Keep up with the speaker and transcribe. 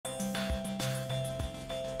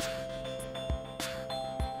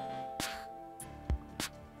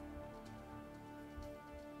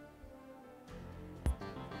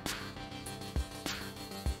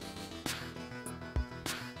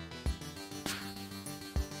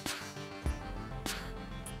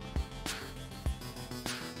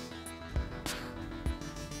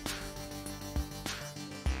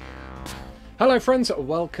Hello friends,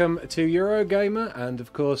 welcome to Eurogamer, and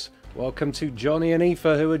of course, welcome to Johnny and Aoife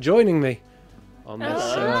who are joining me on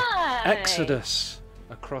this exodus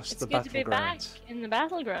across the Battlegrounds. It's good to be back in the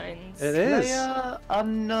Battlegrounds. It is.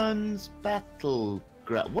 PlayerUnknown's Battleground.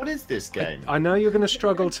 What is this game? I know you're going to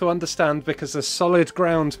struggle to understand because there's solid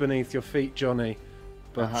ground beneath your feet, Johnny.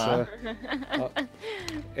 But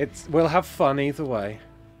we'll have fun either way.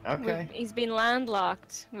 Okay. He's been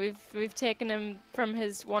landlocked. We've taken him from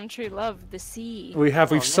his one true love, the sea. We have.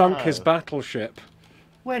 We've sunk his battleship.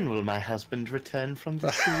 When will my husband return from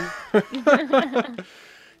the sea?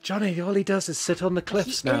 Johnny, all he does is sit on the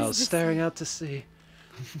cliffs now, staring out to sea.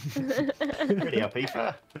 Pretty up,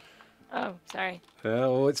 Aoife. Oh, sorry.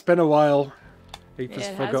 Oh, it's been a while. Aoife's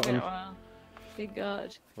Yeah, it forgotten. has been a while. Good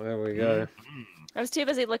God. There we go. I was too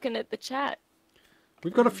busy looking at the chat.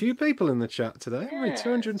 We've got a few people in the chat today. Yeah. We're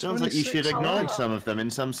 226. Sounds like you should acknowledge some of them in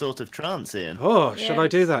some sort of trance, Ian. Oh, should I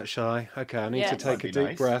do Yes. that, shall I? Okay, I need to Yes. take a That'd be deep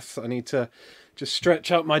nice. breath. I need to just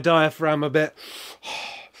stretch out my diaphragm a bit.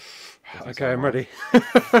 Okay, I'm ready.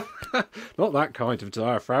 Not that kind of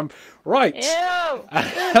diaphragm. Right. Ew!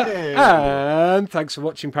 And thanks for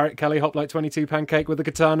watching Parrot Kelly, Hoplite22, Pancake with a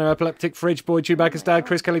Katana, Epileptic Fridge, Boy Chewbacca's Dad,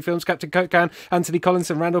 Chris Kelly Films, Captain Coke Can, Anthony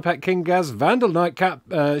Collinson, Randall Peck, King Gaz, Vandal Nightcap,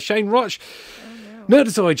 Shane Roch,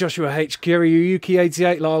 Nerdazoid, Joshua H, Kiryu,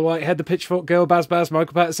 Yuki88, Lyle Whitehead, The Pitchfork Girl, Baz Baz,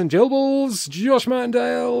 Michael Patterson, Jill Balls, Josh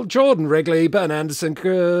Mandale, Jordan Wrigley, Ben Anderson,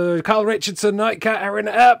 Carl Richardson, Nightcat, Aaron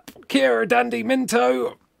Epp, Kira Dandy,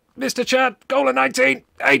 Minto, Mr. Chad, Gola19,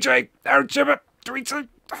 AJ, Aaron Chibber, Dorito.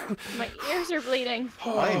 My ears are bleeding.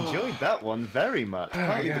 I enjoyed that one very much.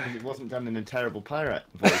 Partly because it wasn't done in a terrible pirate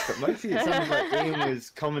voice, but mostly it sounded like Ian was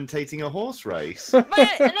commentating a horse race. And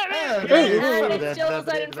it's Jill's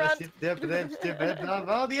out in front.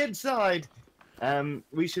 Oh, the inside.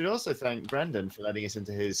 We should also thank Brendan for letting us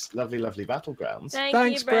into his lovely, lovely battlegrounds.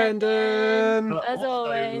 Thanks, you, Brendan. Brendan. As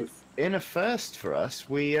always. In a first for us,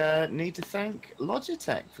 we need to thank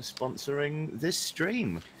Logitech for sponsoring this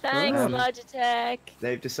stream. Thanks, Logitech.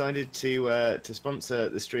 They've decided to sponsor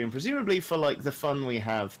the stream, presumably for like the fun we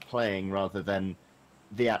have playing rather than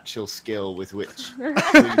the actual skill with which we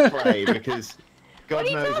play. Because God What are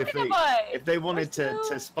you knows talking about? if they wanted We're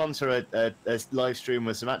to sponsor a live stream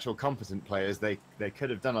with some actual competent players, they could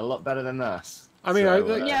have done a lot better than us. I mean,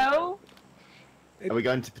 No. Are we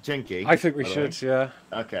going to Pachinki? I think we by the way? should, yeah.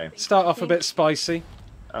 Okay. Start off a bit spicy.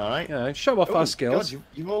 All right. You know, show off Oh, our skills. God,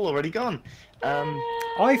 you've all already gone.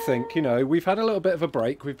 I think, you know, we've had a little bit of a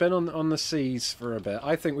break. We've been on the seas for a bit.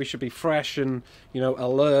 I think we should be fresh and, you know,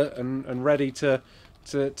 alert and ready to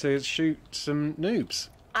shoot some noobs.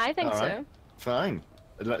 I think All so. right. Fine.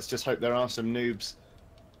 Let's just hope there are some noobs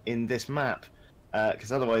in this map,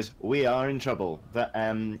 because otherwise we are in trouble. But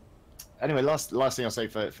anyway, last thing I'll say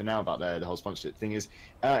for now about the whole sponsorship thing is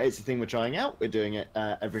it's a thing we're trying out. We're doing it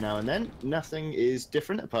every now and then. Nothing is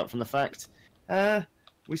different apart from the fact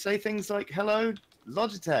we say things like "Hello,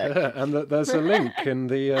 Logitech." And there's a link in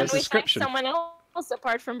the And we description. thank someone else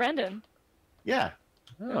apart from Brendan. Yeah,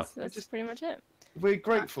 Oh. That's just pretty much it. we're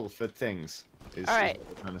grateful for things. Is All right. what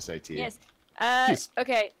we're trying to say to you. Yes. Yes.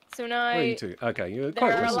 Okay, so now 3, 2. Okay, you're there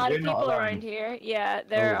quite are a whistle. lot of We're not people alone. around here. Yeah,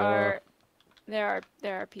 there Oh,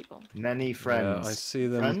 are people. Many friends. I see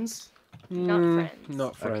them. Friends. Not friends.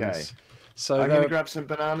 Not friends. Okay. So, I'm going to grab some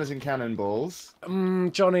bananas and cannonballs.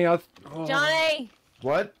 Johnny, Johnny!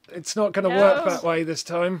 What? it's not going to No. work that way this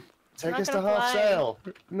time. Take not us to gonna half fly. sail.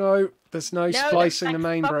 No, there's no splicing the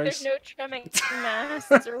main brace. There's no trimming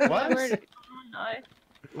masts or What? whatever. No.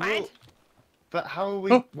 Well, What? but how are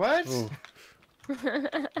we? Oh. What? Oh.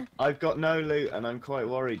 I've got no loot, and I'm quite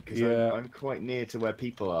worried because Yeah. I'm quite near to where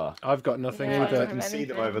people are. I've got nothing Yeah, I either. don't can have see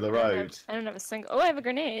them anything. over the I don't have- road. I don't have a single. Oh, I have a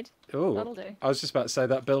grenade. Oh, That'll do. I was just about to say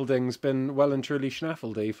that building's been well and truly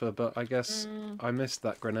schnaffled, Aoife, but I guess Mm. I missed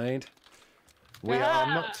that grenade. We are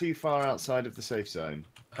Ah. not too far outside of the safe zone.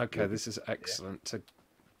 Okay, this is excellent.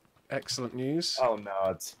 Excellent news. Oh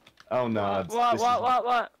nods. Oh nods. What? This What? is- What?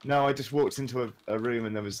 What? No, I just walked into a room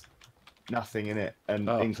and there was nothing in it, and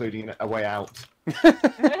Oh. including a way out.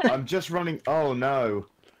 I'm just running. Oh no.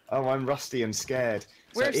 Oh, I'm rusty and scared.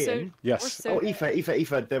 We're so. Ian, Yes. We're so. Oh,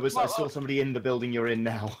 Aoife, there was. I What, saw what? somebody in the building you're in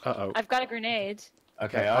now. Uh-oh. I've got a grenade.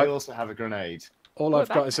 Okay, I- I also have a grenade. All Oh, I've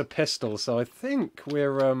got back. is a pistol, so I think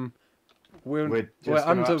we're We're just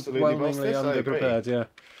gonna absolutely boss underwhelmingly this, I agree. underprepared. Yeah.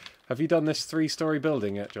 Have you done this 3-story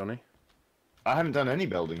building yet, Johnny? I haven't done any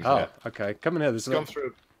buildings Oh, yet. okay. Come in here. There's It's gone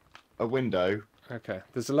through a window. Okay.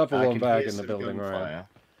 There's a level I 1 can bag hear in the some building where I am. gunfire.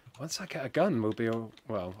 Once I get a gun, we'll be all...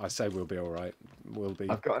 Well, I say we'll be all right. We'll be...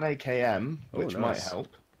 I've got an AKM, Oh, which might nice. help.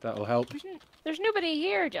 That'll help. There's nobody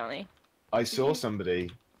here, Johnny. I saw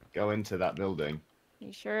somebody go into that building.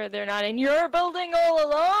 You sure they're not in your building all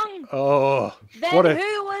along? Oh, Then what a...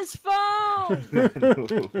 who was found?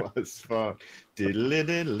 That was fun.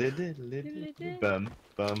 Diddle-diddle-diddle-diddle. Bum,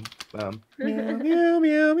 bum, bum. Meow, meow,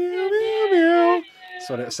 meow, meow, meow, meow. That's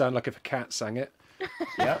what it would sound like if a cat sang it.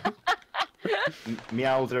 Yep.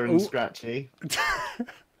 Meowder and Ooh. Scratchy.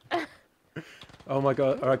 Oh my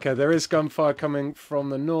god. Okay, there is gunfire coming from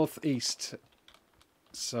the northeast.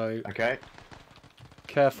 So, Okay.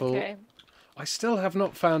 careful. Okay. I still have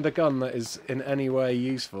not found a gun that is in any way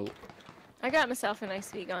useful. I got myself a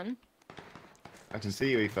nice wee gun. I can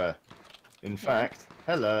see you, Aoife. In fact,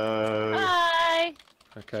 hello. Hi!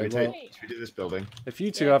 Okay, Should well, we do this building? if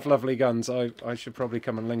you two Yeah. have lovely guns, I should probably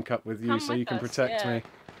come and link up with you Come so with you can us, protect yeah. me.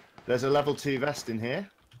 There's a level 2 vest in here.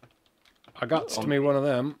 I got me one of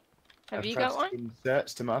them. Have I you got pressed one? Insert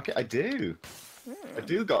to market. I do. I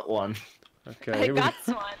do got one. Okay, I here we got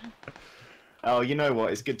one. Oh, you know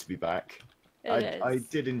what? It's good to be back. It I is.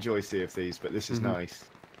 did enjoy Sea of Thieves, but this is nice.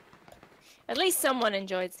 At least someone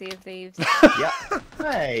enjoyed Sea of Thieves. Yeah.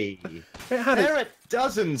 Hey, It had there its, are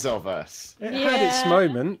dozens of us. it had its Yeah.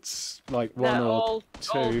 moments, like one That or all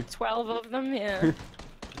two. 12 of them, yeah.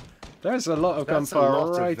 There's a lot of That's a gunfire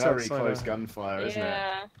lot right of very outside. close gunfire, isn't it?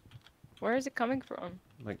 Yeah. Where is it coming from?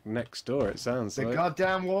 Like next door, it sounds The like.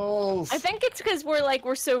 goddamn walls. I think it's because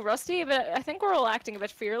we're so rusty, but I think we're all acting a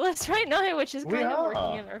bit fearless right now, which is We kind of are.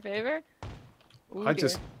 working in our favor. Ooh, I'm dear.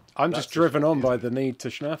 just That's driven on just- by the need to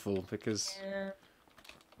schnaffle because Yeah.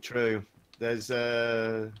 True. There's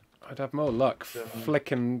I'd have more luck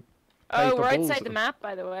flicking. Oh, paper we're balls outside at the them. map,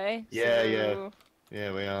 by the way. Yeah, yeah. so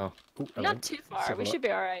yeah, we are. Ooh, hello. Not too Let's far. have a We look. should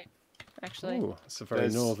be alright, actually. Ooh, that's a very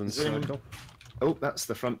There's northern zoom. circle. Oh, that's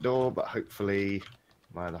the front door, but hopefully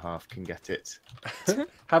my other half can get it.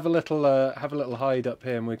 Have a little hide up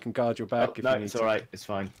here, and we can guard your back Oh, if no, you need it's to. all right. It's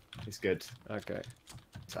fine. It's good. Okay.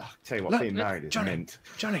 Tell you what, Look, being married is Johnny. mint.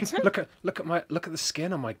 Johnny, look at the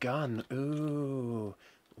skin on my gun. Ooh.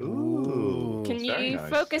 Ooh. Can It's very you nice.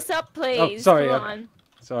 focus up, please? Oh, sorry, Come on.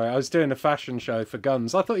 Sorry, I was doing a fashion show for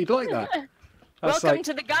guns. I thought you'd like that. That's Welcome like,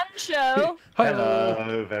 to the gun show. hello,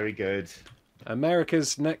 Hello, very good.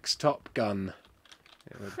 America's next Top Gun.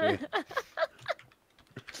 It would be.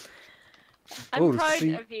 I'm Oh, proud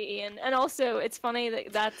see- of you, Ian. And also, it's funny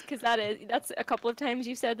that's a couple of times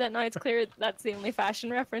you've said that. Now it's clear that's the only fashion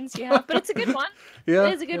reference you have, but it's a good one. Yeah,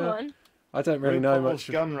 It is a good yeah. one. I don't really know RuPaul's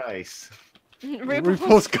much. gun race.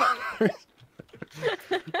 RuPaul's gun.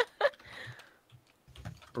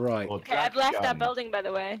 Right. Or Okay, I've left that gun. building, by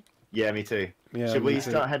the way. Yeah, me too. Yeah. Should me we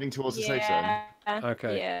too. start heading towards the safe zone? Yeah.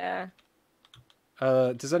 Okay. Yeah.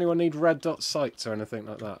 Does anyone need red dot sights or anything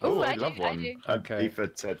like that? Ooh, Oh, I I'd love do, I one. do. Okay.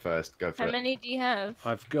 Aoife said first. Go for How it. many do you have?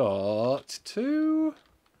 I've got 2.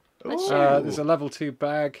 Let's Ooh. share. There's a level 2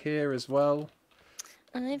 bag here as well.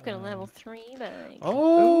 I've got a level 3 bag.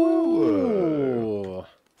 Oh.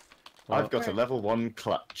 I've got a level 1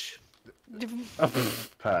 clutch.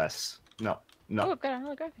 Purse. No, Oh, no. I've got a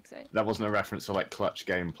holographic sight. That wasn't a reference to like clutch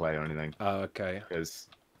gameplay or anything. Oh, okay. Because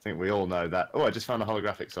I think we all know that. Oh, I just found a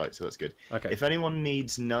holographic sight, so that's good. Okay. If anyone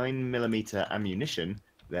needs 9mm ammunition,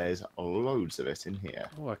 there's loads of it in here.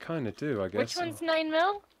 Oh, I kind of do, I guess. Which one's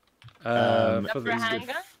 9mm? Um, for For a the,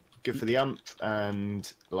 handgun? Good for the UMP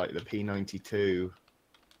and like the P92.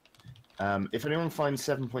 If anyone finds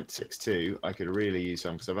 7.62, I could really use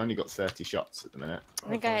some because I've only got 30 shots at the minute. I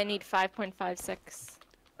think I need 5.56.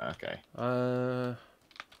 Okay.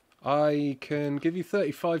 I can give you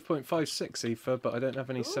 35.56 Aoife, but I don't have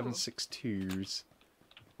any Ooh. 7.62s.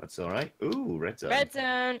 That's all right. Ooh, red zone. Red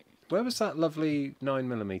zone. Where was that lovely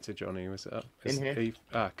 9mm, Johnny? Was it up? In here.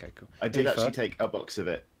 Okay, cool. I did Aoife? actually take a box of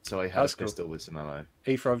it, so I had That's a cool. pistol with some ammo.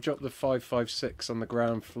 Aoife, I've dropped the 5.56 on the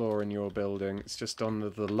ground floor in your building. It's just on the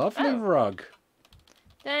lovely Oh. rug.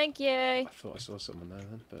 Thank you. I thought I saw someone there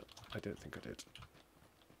then, but I don't think I did.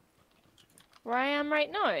 Where I am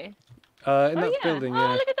right now. In Oh, that yeah. building, Oh,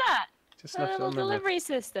 yeah. look at that. Just A left it little on the left. delivery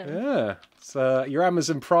system. Yeah. So your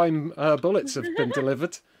Amazon Prime bullets have been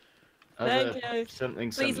delivered. Thank Other you.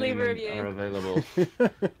 something Please leave a review. are available.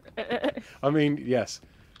 I mean, yes.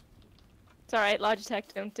 It's alright, Logitech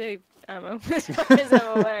don't do ammo, as far as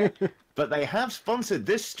I'm aware. But they have sponsored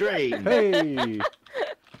this stream. Hey.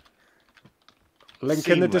 Link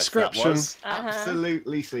in the Seamless, that description. was. Uh-huh.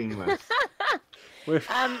 Absolutely seamless. With-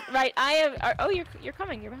 Right, I have. Oh, you're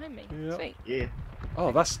coming. You're behind me. Yeah. Sweet. Yeah. Oh,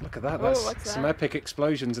 look at that. Oh, That's what's some that? epic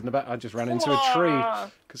explosions in the back. I just ran into a tree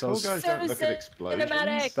Whoa. because I Cool was. guys So don't look at explosions.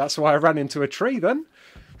 cinematic. That's why I ran into a tree then.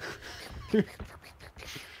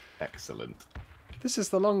 Excellent. This is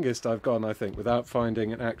the longest I've gone, I think, without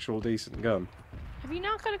finding an actual decent gun. Have you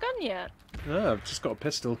not got a gun yet? No, I've just got a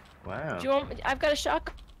pistol. Wow. Do you want? I've got a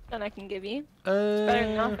shotgun Then I can give you. It's better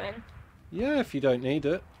than nothing. Yeah, if you don't need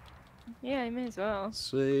it. Yeah, you may as well.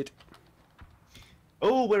 Sweet.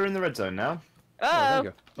 Oh, we're in the red zone now. Oh, there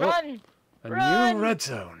you go. run! A Run! new red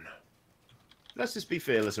zone. Let's just be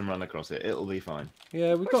fearless and run across it. It'll be fine.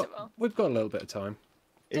 Yeah, Of course it will. we've got a little bit of time.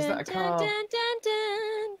 Is that a car?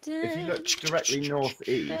 If you look directly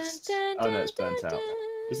northeast. Oh no, it's burnt out.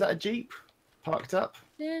 Is that a Jeep parked up?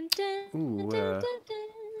 Ooh, I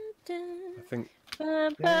think.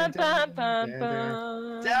 Bum, bum, bum, bum,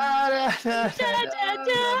 bum. Clang,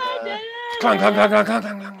 clang, clang, clang, clang,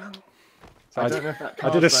 clang, clang. So I don't know if that I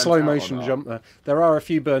did a car's slow burnt out or motion not. jump there. There are a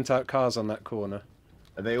few burnt out cars on that corner.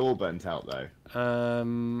 Are they all burnt out though?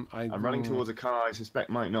 I'm I'm running towards a car I suspect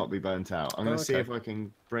might not be burnt out. I'm going to see okay. if I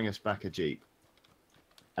can bring us back a Jeep.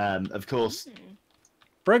 Of course.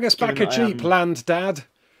 Bring us back a Given that I Jeep, am- land dad.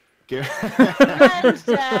 Given Dad.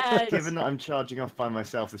 that I'm charging off by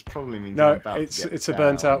myself, this probably means I'm No, about to get it's a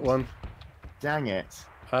burnt out one. Dang it.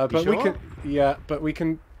 But You we sure? we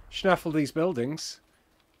can schnaffle these buildings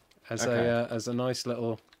as Okay. as a nice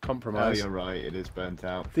little Oh, compromise. you're right. It is burnt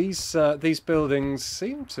out. These buildings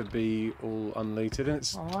seem to be all unlooted, and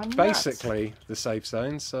it's Oh, I'm nuts. basically the safe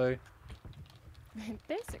zone. So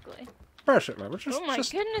Basically. basically, we're just, Oh my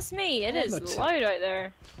just goodness me, it on is the tip. loud out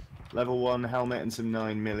there. Level 1 helmet and some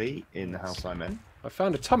 9mm in the house I'm in. I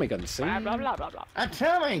found a Tommy gun. See? Blah blah blah blah blah. A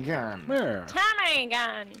Tommy gun! Yeah. Tommy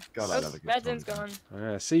gun! God, I love a good Red zone's Tommy gun. gone.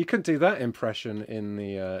 Yeah, so you couldn't do that impression in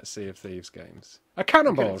the Sea of Thieves games. A Could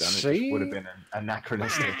cannonball, have done, it just see? would have been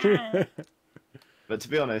anachronistic. But to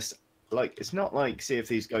be honest, like it's not like Sea of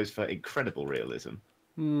Thieves goes for incredible realism.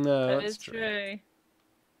 No, That that's is true. true.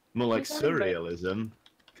 More like Who's that about? surrealism,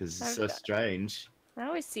 because it's so Okay. strange. I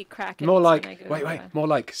always see Kraken. More when I like go more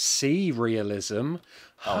like sea realism.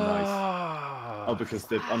 Oh, nice. Ah. Oh, because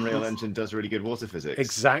the Unreal Engine does really good water physics.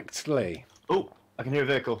 Exactly. Oh, I can hear a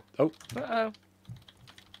vehicle. Uh-oh.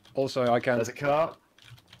 Also, I can. There's a car.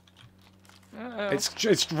 Uh-oh.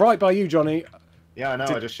 It's right by you, Johnny. Yeah, I know.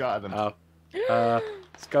 Did- I just shot at them.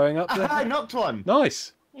 It's going up there. I knocked one.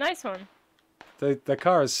 Nice. Nice one. The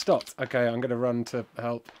car has stopped. Okay, I'm gonna run to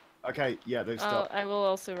help. Okay, yeah, they've Oh, stopped. I will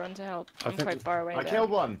also run to help. I I'm think quite far away. I though. killed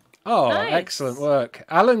one. Oh, Nice. excellent work,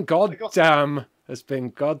 Alan. got- Goddamn has been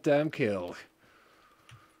goddamn killed.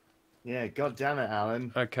 Yeah, god damn it,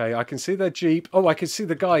 Alan. Okay, I can see their jeep. Oh, I can see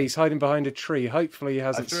the guy. He's hiding behind a tree. Hopefully, he I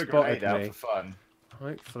hasn't threw a spotted grenade out me. for fun.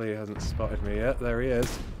 Hopefully, he hasn't spotted me yet. There he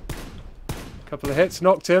is. Couple of hits,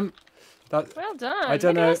 knocked him. That. Well done. I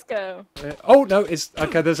don't Look at know. us go. Oh no! It's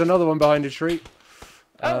okay. There's another one behind a tree.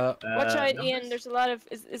 Oh, watch out, nice. Ian. There's a lot of.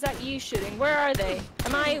 Is that you shooting? Where are they?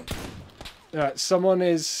 Am I? Someone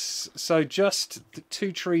is so just the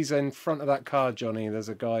 2 trees in front of that car, Johnny. There's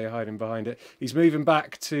a guy hiding behind it. He's moving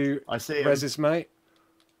back to I see him. Rez's mate.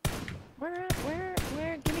 Where?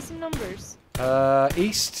 Give me some numbers.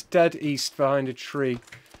 East, dead east behind a tree.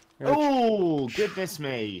 Oh, goodness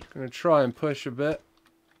me. Gonna try and push a bit.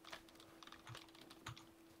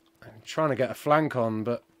 I'm trying to get a flank on,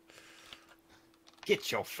 but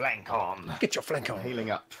Get your flank on. get your flank on.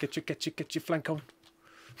 Healing up. Get your flank on.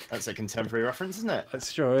 That's a contemporary reference, isn't it? That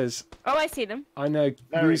sure is. Oh, I see them. I know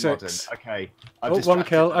Very music's. modern. Okay. Oh, one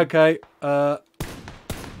kill. Okay. Oh,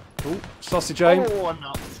 sausage aim. Oh, I'm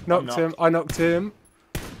knocked. Knocked him. I knocked him.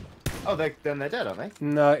 Oh, then they're dead, aren't they?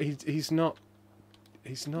 No, he's not.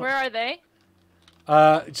 He's not. Where are they?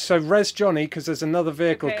 So res Johnny, because there's another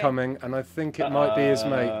vehicle Okay. coming, and I think it might be his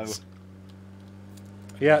mates.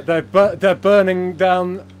 Yeah, they're burning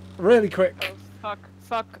down really quick. Oh,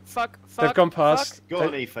 fuck. They've gone past. Go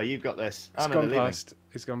on, Aoife, you've got this. It's Oh, no, gone they're leaving. past.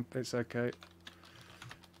 It's gone. It's okay.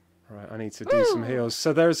 Right, I need to do some heals.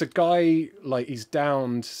 So there's a guy, like he's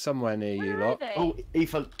downed somewhere near you Where are lot. they? Oh,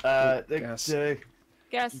 Aoife, Gas.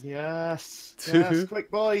 Guess. yes, Two. yes,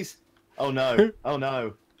 quick boys. Oh no, oh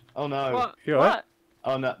no, oh no. What? You all right? What?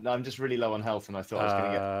 Oh no, I'm just really low on health and I thought I was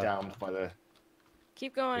going to Uh, get downed by the...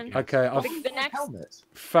 Keep going. Okay, I've The next. helmet.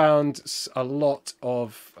 found a lot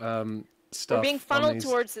of stuff. We're being on funneled these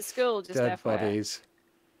towards the school. Just dead FYI. bodies.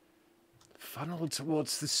 Funneled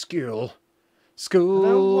towards the school. I don't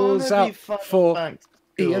School's wanna be out funneled for back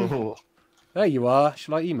Ian. school. There you are.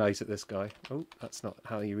 Shall I emote at this guy? Oh, that's not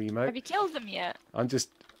how you Have emote. you killed them yet? I'm just...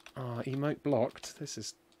 Oh, emote blocked. This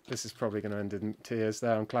is probably going to end in tears.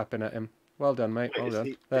 There, I'm clapping at him. Well done, mate. Wait, Well is done.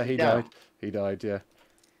 he- There, is he he down? died. He died, yeah.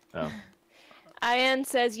 Oh. Ian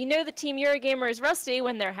says, you know the team Eurogamer is rusty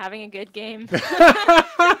when they're having a good game.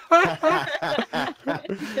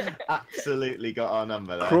 Absolutely got our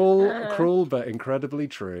number there. Cruel, but incredibly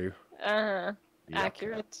true. Uh-huh. Yep.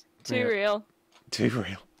 Accurate. Too Yeah. real. Too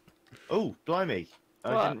real. Oh, blimey.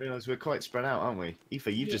 I What? didn't realise we're quite spread out, aren't we? Aoife,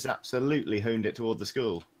 you've just absolutely honed it toward the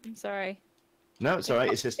school. I'm sorry. No, it's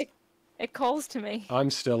alright, it's just... It calls to me. I'm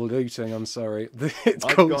still looting. I'm sorry. It's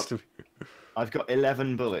I've calls to me. I've got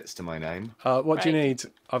 11 bullets to my name. What do you Right. need?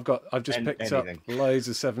 I've just picked up anything. loads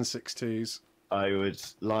of 7.62s. I would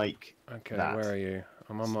like Okay, that. where are you?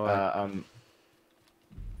 I'm on my way. I'm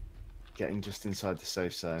getting just inside the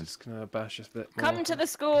safe zone. Just gonna bash a bit more. Come to the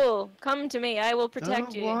school. Come to me. I will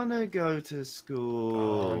protect I you. don't want to go to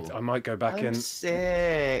school. I might go back I'm in.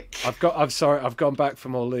 sick. I'm sorry. I've gone back for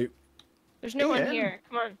more loot. There's no one Ian. here.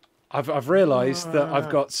 Come on. I've realised that I've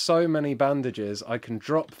got so many bandages. I can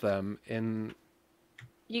drop them in.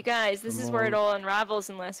 You guys, this is where it all unravels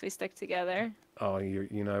unless we stick together. Oh, you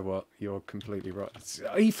know what? You're completely right.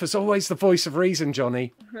 Aoife's always the voice of reason,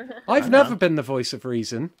 Johnny. I've never been the voice of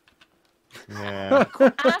reason. Yeah.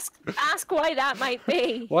 Ask why that might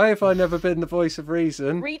be. Why have I never been the voice of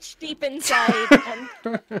reason? Reach deep inside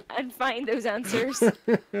and find those answers.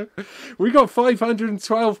 We got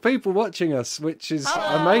 512 people watching us, which is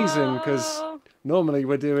amazing because Hello. normally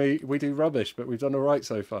we do rubbish, but we've done all right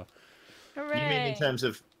so far. Hooray. You mean in terms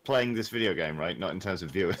of playing this video game, right? Not in terms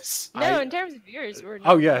of viewers. No, in terms of viewers, we're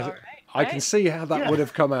Oh yeah, all right, I can right? see how that would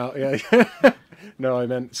have come out. Yeah. No, I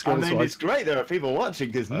meant I skills mean, wise. it's great there are people watching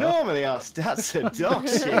because normally our stats are dog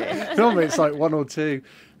shit. Normally it's like 1 or 2,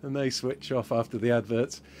 and they switch off after the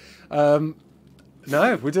adverts. No,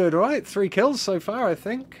 we're doing all right. 3 kills so far, I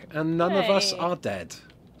think, and none of us Hey. are dead.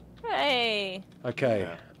 Hey. Okay,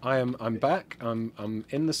 Yeah. I'm back. I'm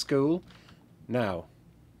in the school now.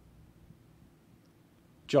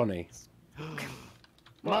 Johnny.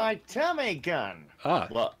 My tummy gun.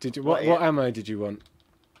 What What ammo did you want?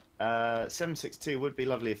 7.62 would be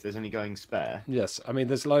lovely if there's any going spare. Yes, I mean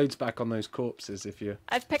there's loads back on those corpses if you.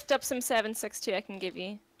 I've picked up some 7.62 I can give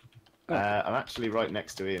you. I'm actually right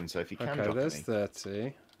next to Ian, so if you can Okay, drop there's me.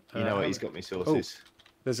 30. You know what? He's got me sources.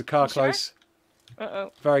 There's a car You sure? close.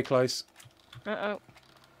 Uh-oh. Very close. Uh-oh.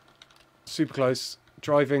 Super close.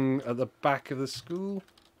 Driving at the back of the school.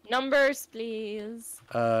 Numbers, please.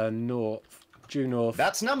 North. Due north.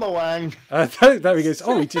 That's number one. There he goes.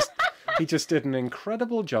 Oh, he just did an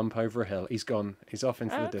incredible jump over a hill. He's gone. He's off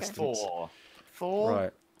into Oh, the okay. distance. Four.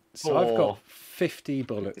 Right. So I've got 4. 50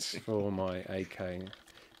 bullets for my AK.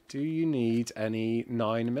 Do you need any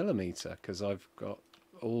 9mm? Because I've got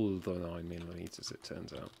all the 9mm, it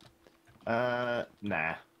turns out.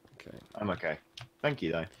 Nah. Okay. I'm okay. Thank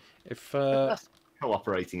you, though. If That's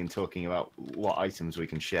cooperating and talking about what items we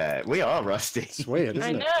can share. We are rusty. it's weird, I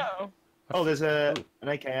isn't it? know. Oh, there's an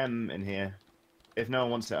AKM in here. If no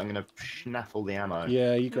one wants it, I'm going to snaffle the ammo.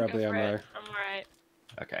 Yeah, you grab Go the for ammo. it. I'm alright.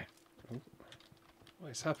 Okay.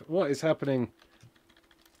 What is happening?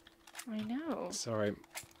 I know. Sorry.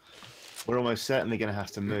 We're almost certainly going to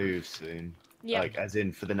have to move soon. Yeah. Like, as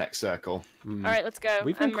in for the next circle. Alright, let's go.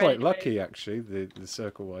 We've been I'm quite ready to lucky, actually, the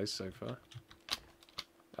circle-wise so far.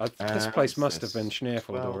 This place must have been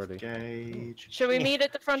schneerful 12 already. Gauge. Shall we meet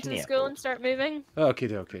at the front of the school and start moving? Okie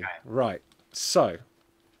dokie. Right. So,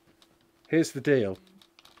 here's the deal.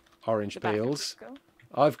 Orange The back of the peels. school?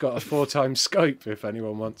 I've got a 4x scope if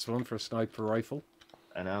anyone wants one for a sniper rifle.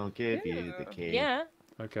 And I'll give you the Ooh, key. Yeah.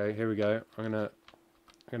 Okay, here we go. I'm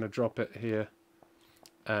gonna drop it here.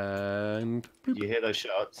 And You hear those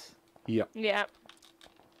shots? yeah, Yeah.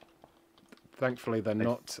 thankfully they're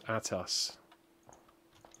not at us.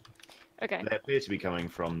 Okay. They appear to be coming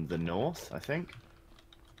from the north, I think.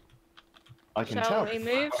 I can Shall tell. we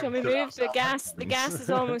move? Shall we move? The gas is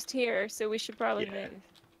almost here, so we should probably Yeah. move.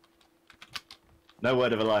 No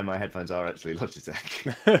word of a lie, my headphones are actually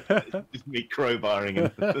Logitech. Just me crowbarring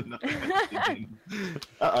and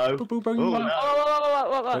Uh-oh. Boop, boop, boom. Oh, Whoa, no.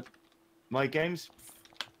 whoa, whoa. My game's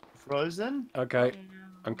frozen? Okay,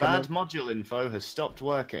 I'm coming. Bad module info has stopped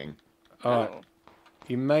working. All right, Oh.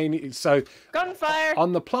 you may need, so Gunfire!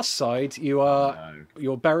 on the plus side, No.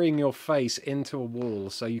 you're burying your face into a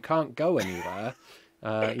wall, so you can't go anywhere.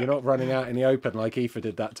 You're not running out in the open like Aoife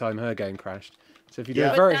did that time her game crashed. So if you do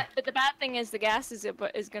Yeah. a very, But the bad thing is the gas is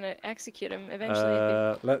going to execute him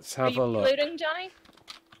eventually. let's Are have you a look. looting, Johnny?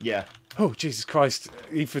 Yeah. Oh Jesus Christ!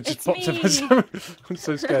 Aoife just It's popped me. up. I'm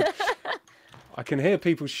so scared. I can hear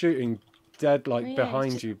people shooting dead like Yeah,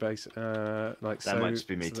 behind just- you, basically. Like That so. might just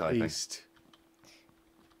be me to the typing. east.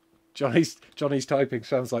 Johnny's typing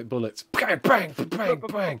sounds like bullets. Bang bang bang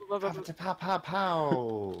bang. Pow, pow,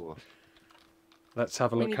 pow. Let's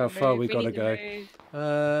have a look need how to far move, we gotta need to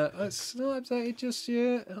go. move. It's not updated just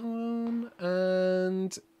yet. Hold on.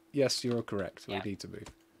 And yes, you're correct. Yeah. We need to move.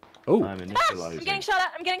 Oh, I'm I'm getting initializing. shot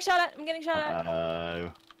at! I'm getting shot at! I'm getting shot at!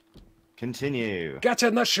 Uh-oh. Continue. get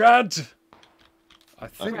in the shed! I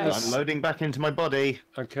think Right. that's... I'm loading back into my body.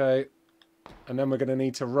 Okay. And then we're going to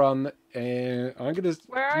need to run. I'm going to...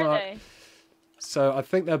 Where are they? So I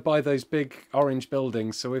think they're by those big orange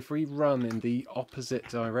buildings. So if we run in the opposite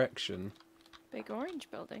direction... Big orange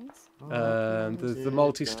buildings. The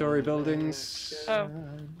multi-story buildings. Oh,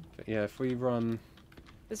 But yeah, if we run...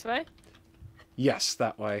 this way? Yes,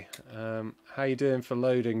 that way. How you doing for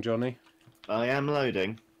loading, Johnny? I am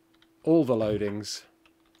loading. All the loadings.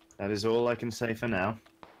 That is all I can say for now.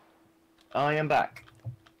 I am back.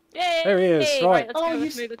 Yay! There he is, right. Let's go,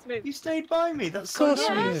 let's move, let's move. You stayed by me. That's Of course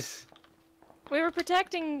so we nice. did. We were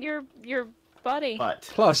protecting your body. But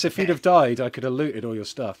Plus, if you'd have died, I could have looted all your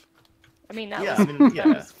stuff. I mean, that yeah, was I mean,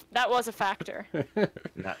 yeah, that was a factor.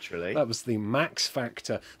 naturally. That was the max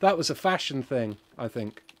factor. That was a fashion thing, I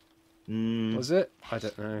think. Was it? I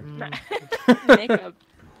don't know. Makeup.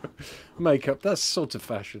 Makeup, that's sort of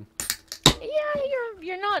fashion.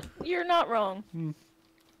 Yeah, you're not wrong.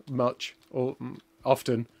 Much. Or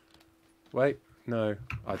often. Wait, no.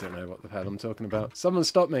 I don't know what the hell I'm talking about. Someone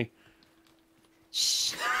stop me.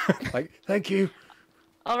 Shh. Like, thank you.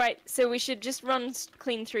 All right, so we should just run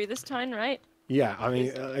clean through this town, right? Yeah, I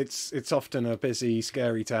mean, it's often a busy,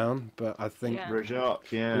 scary town, but I think Yeah.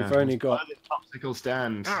 Rajok, yeah. we've only got... By the popsicle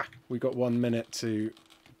stand. we got 1 minute to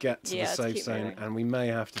get to Yeah, the let's safe keep zone, moving. and we may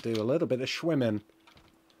have to do a little bit of swimming.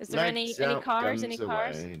 Is there any Lights out, cars? Any guns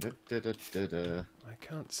cars? away. Da. I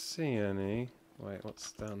can't see any. Wait,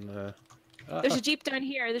 what's down there? There's a jeep down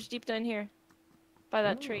here. There's a jeep down here, by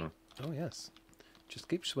that tree. Oh, yes. Just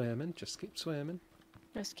keep swimming, just keep swimming.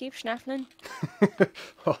 Just keep schnaffling.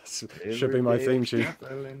 Oh, should be my theme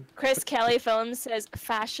tune. Chris Kelly Films says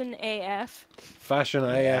fashion AF. Fashion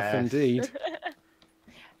AF Yes. indeed.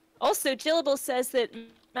 Also, Jillable says that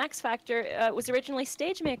Max Factor was originally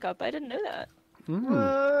stage makeup. I didn't know that.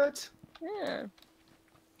 What? Yeah.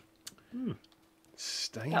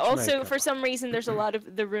 Stage Also, makeup. for some reason, there's a lot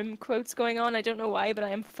of The Room quotes going on. I don't know why, but I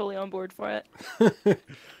am fully on board for it.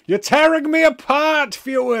 You're tearing me apart,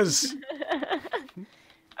 viewers!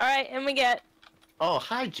 All right, and we get... Oh,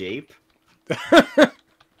 hi, Jeep.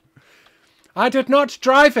 I did not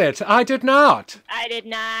drive it! I did not! I did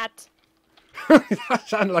not. That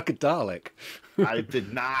sounded like a Dalek. I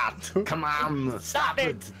did not. Come on. Stop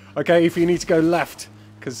it. Okay, if you need to go left,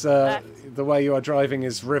 because Left. the way you are driving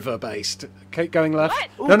is river-based. Keep going left.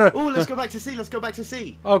 What? No, no. Oh, let's go back to sea. Let's go back to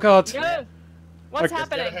sea. Oh, God. No. What's Okay.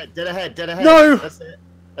 happening? Dead ahead. Dead ahead. No! That's it.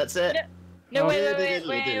 That's it. No, Oh.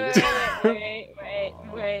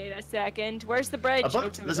 wait a second. Where's the bridge? A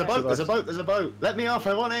boat. There's a boat. There's a boat. There's a boat. Let me off.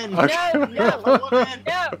 I want in. Okay. No, I want in.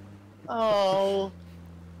 no. Oh.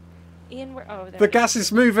 Ian, oh, there. The gas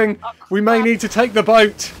is moving. Oh, We may crap. need to take the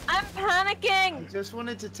boat. I'm panicking. I just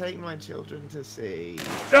wanted to take my children to sea.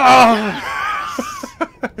 Oh!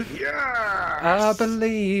 Yeah. I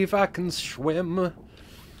believe I can swim.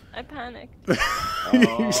 I panicked.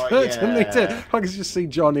 You certainly yeah. did. I can just see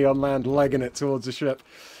Johnny on land legging it towards the ship.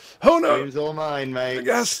 Oh no! Dreams all mine, mate. The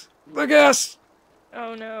gas! The gas!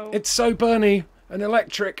 Oh no. It's so burny and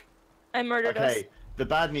electric. I murdered us. Okay. The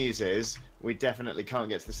bad news is we definitely can't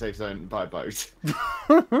get to the safe zone by boat.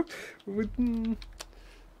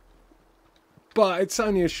 But it's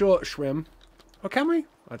only a short swim. Or can we?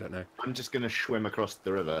 I don't know. I'm just gonna swim across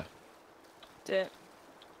the river. Do it.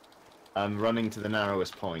 I'm running to the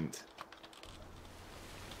narrowest point.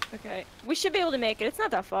 Okay. We should be able to make it. It's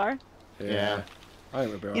not that far. Yeah. I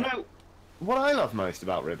think we'll be You alright. know, what I love most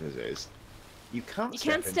about rivers is you can't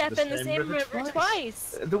step in the same river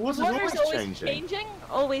twice. The The water's water's always changing.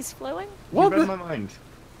 always flowing. You What read the- my mind.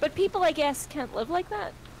 But people, I guess, can't live like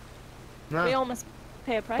that. No. We all must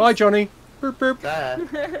pay a price. Bye, Johnny. Boop, boop.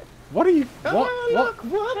 There. What are you? Oh, What? look,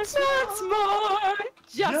 What's more?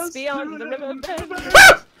 Just beyond the river bend.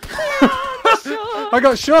 I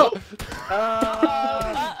got shot.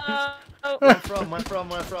 Uh-oh. Where from?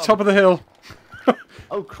 Top of the hill.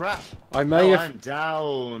 Oh crap! I may I'm have.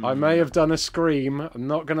 down. I may have done a scream. I'm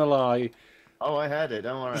not gonna lie. Oh, I heard it.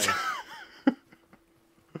 Don't worry.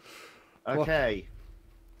 Okay.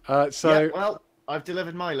 So Yeah, well, I've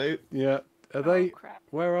delivered my loot. yeah, are Oh, they? crap.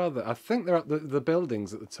 Where are they? I think they're at the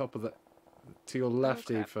buildings at the top of the. To your left,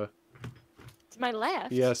 crap. Aoife. To my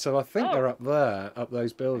left. Yeah, so I think Oh. they're up there, up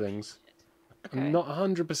those buildings. Okay. I'm not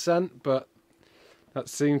 100%, but that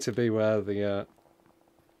seemed to be where the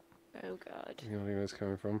Oh god. audio was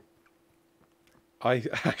coming from. I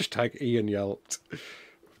hashtag Ian yelped.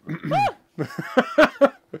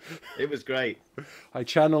 It was great. I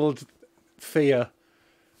channeled fear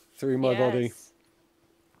through my body.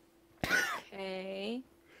 Yes. Okay.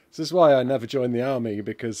 This is why I never joined the army,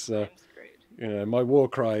 because I'm screwed. you know, my war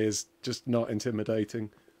cry is just not intimidating.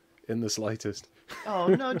 in the slightest. Oh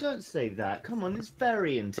no, don't say that. Come on, it's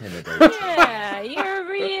very intimidating. Yeah, you're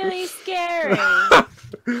really scary.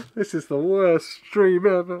 This is the worst stream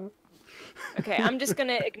ever. Okay, I'm just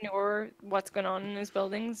gonna ignore what's going on in those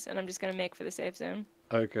buildings, and I'm just gonna make for the safe zone.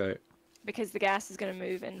 Okay. Because the gas is gonna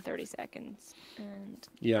move in 30 seconds, and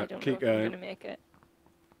Yeah, I don't keep know if I'm going. gonna make it.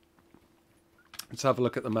 Let's have a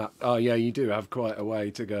look at the map. Oh yeah, you do have quite a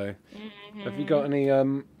way to go. Have you Mm-hmm. got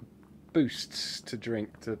any boosts to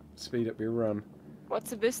drink to speed up your run?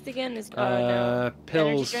 What's a boost again? Is no.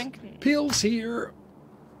 Pills. Energy drink? Pills here.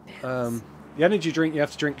 The energy drink you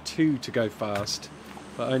have to drink 2 to go fast,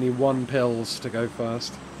 but only 1 pills to go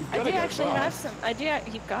fast. I do actually have some.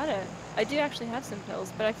 You've got it. I do actually have some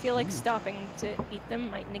pills, but I feel like stopping to eat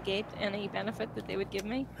them might negate any benefit that they would give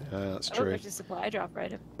me. That's Oh, true. there's a supply drop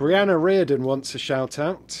right up. Brianna Reardon wants a shout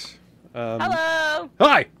out. Hello!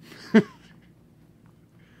 Hi!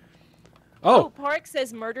 Oh, Oh, Park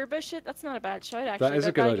says murder bullshit. That's not a bad shout, actually. That is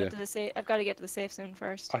a but I've good gotta get to the I've got to get to the safe zone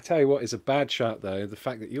first. I tell you what is a bad shout though, the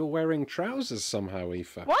fact that you're wearing trousers somehow,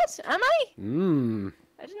 Aoife. What? Am I? Mmm.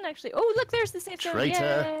 I didn't actually. Oh, look, there's the safe zone. Traitor.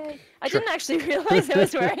 Yay! I didn't actually realize I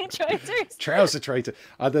was wearing trousers. Trouser traitor.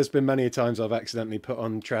 There's been many times I've accidentally put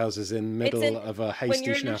on trousers in middle of a hasty When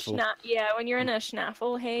you're schnaffle. yeah, when you're in a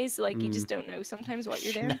schnaffle haze, like you just don't know sometimes what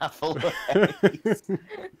you're doing. Snaffle. I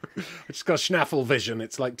just got schnaffle vision.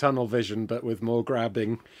 It's like tunnel vision, but with more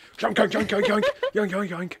grabbing. Yoink, yoink, yoink, yoink, yoink, yoink, yoink,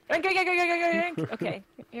 yoink. Yoink, yoink, yoink, yoink, yoink, yoink. Okay,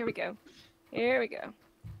 here we go. Here we go.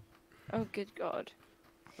 Oh, good God.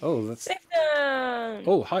 Oh, that's. Safe zone!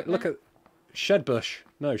 Oh, hi! Look at shed bush.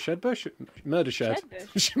 No, shed bush. Murder shed.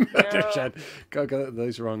 Shed Murder No. shed. Got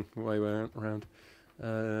those wrong. Way around.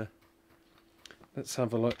 Let's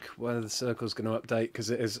have a look where the circle's going to update because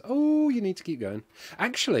it is. Oh, you need to keep going.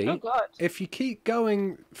 Actually, Oh, God. if you keep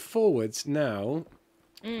going forwards now,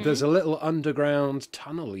 there's a little underground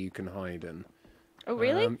tunnel you can hide in. Oh,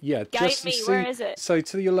 really? Yeah, Guide just me, see, where is it? So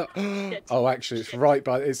to your left. Oh, actually, it's right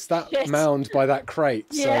by. It's that Shit. mound by that crate.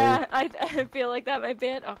 Yeah, I feel like that might be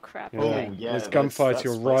it. Oh, crap. Yeah. Okay. Oh, yeah. There's gunfire to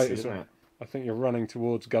your that's right. spicy, isn't it? I think you're running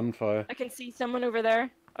towards gunfire. I can see someone over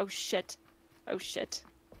there. Oh, shit. Oh, shit.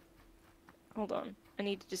 Hold on. I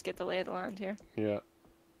need to just get the lay of the land here. Yeah.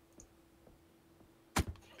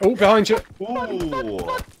 Oh, behind you. Ooh.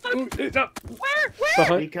 Oh, it's up. Where?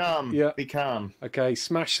 Behind. Be calm. Yeah. Be calm. Okay,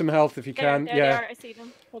 smash some health if you There, can. there they Yeah. are. I see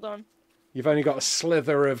them. Hold on. You've only got a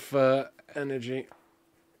slither of energy.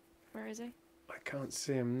 Where is he? I can't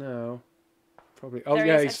see him now. Probably. Oh There he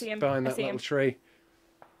yeah, is. I he's see him. behind I that see little him. tree.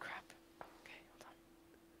 Crap. Okay, hold on.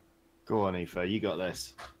 Go on, Aoife. You got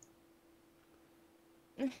this.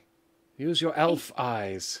 Use your elf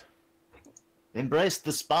eyes. Embrace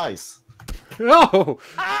the spice. Oh!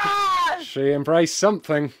 Ah! She embraced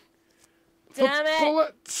something. Damn it!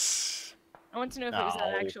 Bullets. I want to know if it was No.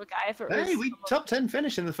 an actual guy. If it was Hey, we someone- top 10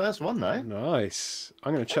 finish in the first one, though. Nice.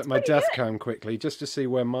 I'm going to check That's my pretty death good. cam quickly just to see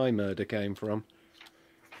where my murder came from.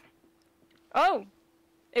 Oh.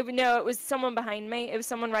 No, it was someone behind me. It was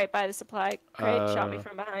someone right by the supply crate. Shot me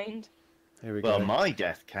from behind. Here we Well, go. my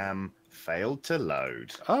death cam failed to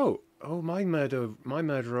load. Oh, my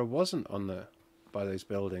murderer wasn't on there by those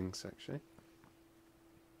buildings actually.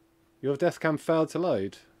 Your death cam failed to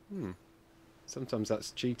load. Sometimes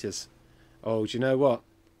that's cheaters. Oh, do you know what?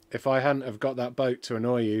 If I hadn't have got that boat to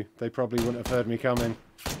annoy you, they probably wouldn't have heard me coming.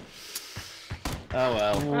 Oh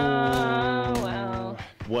well. Oh, well.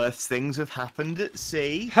 Worse things have happened at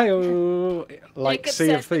sea. Hey-oh! Like Jacob Sea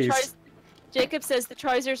of says the Thieves. Jacob says the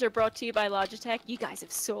trousers are brought to you by Logitech. You guys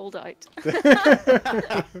have sold out.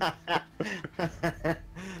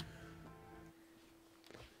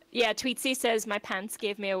 Yeah, Tweetsy says my pants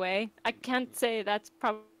gave me away. I can't say that's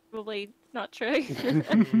probably not true.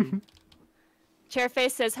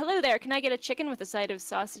 Chairface says, hello there, can I get a chicken with a side of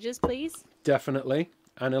sausages, please? Definitely.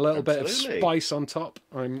 And a little bit of Absolutely. spice on top,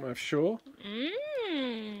 I'm sure.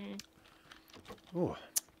 Mmm. Oh,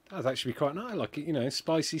 that'd actually be quite nice. I like it, you know,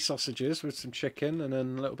 spicy sausages with some chicken and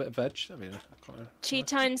then a little bit of veg. That'd be Cheat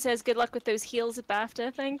Town says, good luck with those heels at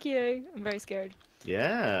BAFTA. Thank you. I'm very scared.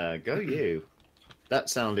 Yeah, go you. That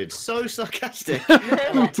sounded so sarcastic.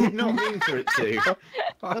 And I did not mean for it to.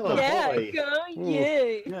 Oh, Yeah, boy. go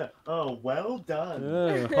you. Yeah. Oh, well done.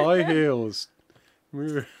 Yeah, high heels.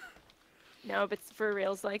 No, but for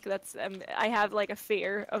reals, like that's I have like a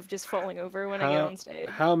fear of just falling over when I get on stage.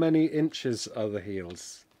 How many inches are the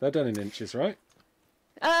heels? They're done in inches, right?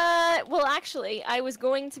 Well, actually, I was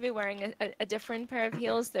going to be wearing a different pair of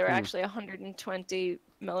heels. They were actually 120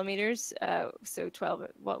 millimeters. So 12.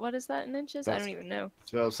 What is that in inches? I That's- don't even know.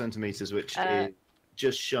 12 centimetres, which is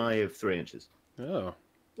just shy of 3 inches. Oh.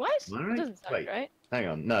 What? Am I That right? doesn't sound Wait. right. Hang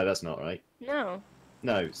on. No, that's not right. No.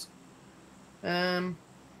 nose. Anyway,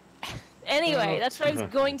 that's what I was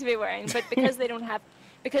going to be wearing, but because they don't have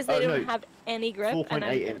any grip.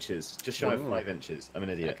 4.8 inches, just shy of Whoa. 5 inches. I'm an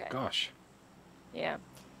idiot. Okay. Gosh. Yeah.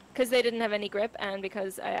 Because they didn't have any grip, and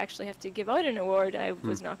because I actually have to give out an award, I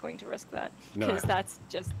was not going to risk that. No. Because that's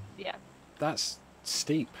just, yeah. That's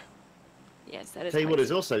steep. Yes, that is. Tell you what quite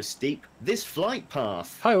is also steep, this flight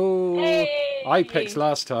path. Hi-oh! Hey! I picked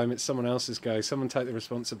last time. It's someone else's go. Someone take the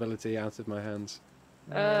responsibility out of my hands.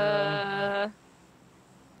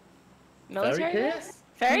 Military pier? base?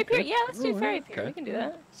 Ferry pier? Okay. Yeah, let's do Oh, ferry yeah, pier. okay. We can do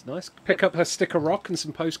that. It's nice. Pick up her stick of rock and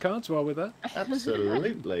some postcards while we're there.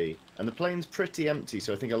 Absolutely. And the plane's pretty empty,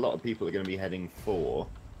 so I think a lot of people are going to be heading for.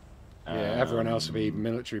 Yeah, everyone else will be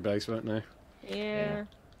military base, won't they? Yeah.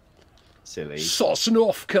 Silly.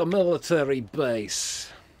 Sosnovka military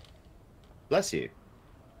base. Bless you.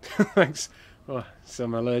 Thanks. Oh, so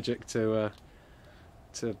I'm allergic to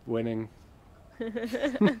winning.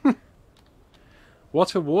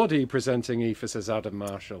 What award are you presenting, Aoife, says Adam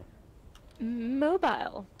Marshall?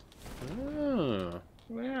 Mobile. Oh.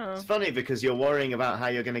 Wow. It's funny because you're worrying about how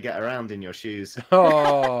you're going to get around in your shoes.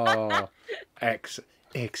 Oh.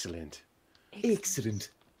 Excellent.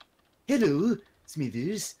 Excellent. Hello,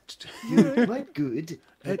 Smithers. You're quite good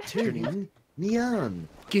at turning me on.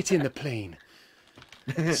 Get in the plane.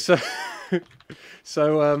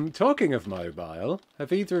 So, talking of mobile,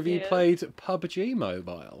 have either of you Yeah. played PUBG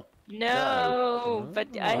Mobile? No, but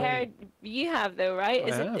I heard you have though, right?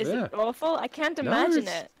 Is I have, it yeah. awful? I can't No, imagine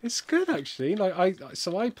it's, it. It's good actually. Like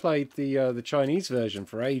I played the Chinese version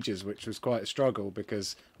for ages, which was quite a struggle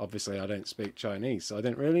because obviously I don't speak Chinese, so I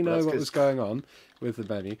didn't really know Well, that's what 'cause- was going on with the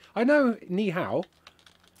menu. I know ni hao.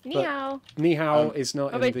 Ni hao. Ni hao is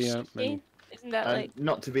not Oh, in but the menu. isn't that like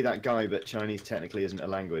Not to be that guy, but Chinese technically isn't a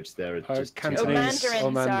language. They're just two Cantonese Mandarin,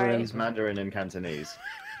 or Mandarin. It's Mandarin and Cantonese.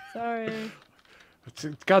 sorry.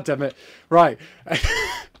 God damn it! Right.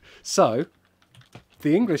 So,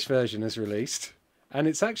 the English version is released, and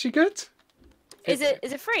it's actually good. Is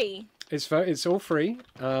it free? It's all free,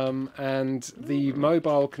 and the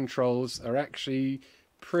mobile controls are actually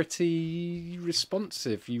pretty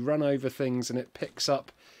responsive. You run over things, and it picks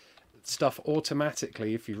up stuff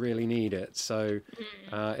automatically if you really need it. So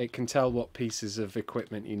it can tell what pieces of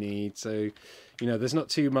equipment you need. So, there's not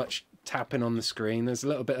too much tapping on the screen. There's a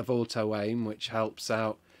little bit of auto aim, which helps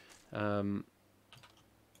out.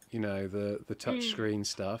 The touch screen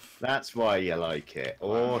stuff. That's why you like it.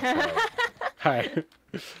 Auto. Hey,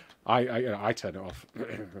 I turn it off. Do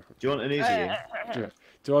you want an Uzi?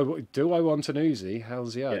 Do I want an Uzi?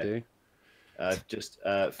 Hells yeah, I Yeah. do. Just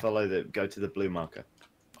go to the blue marker.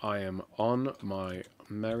 I am on my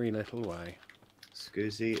merry little way.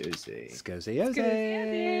 Scoozy Uzi. Scusi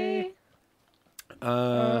Uzi.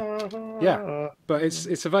 Yeah, but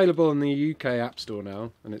it's available in the UK App Store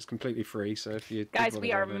now, and it's completely free. So if you Guys,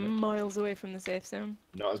 we are miles away from the safe zone.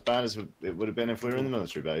 Not as bad as it would have been if we were in the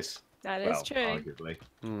military base. That is true. Arguably.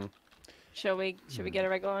 Shall we get a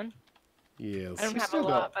rig on? yes, I don't have a still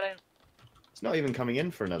lot, but It's not even coming in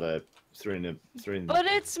for another three in. but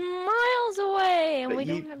it's miles away, and But we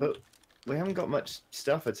don't have. but we haven't got much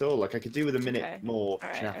stuff at all. Like I could do with a minute Okay. more All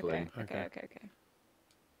right, shuffling. okay.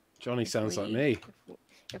 Johnny sounds like We- me.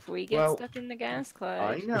 If we get Well, stuck in the gas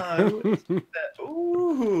cloud. I know.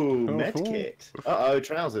 Ooh, medkit. Uh-oh,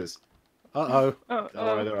 trousers. Oh, Oh, Don't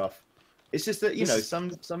worry, they're off. It's just that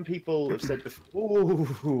some people have said before.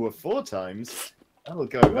 Ooh, 4 times. That'll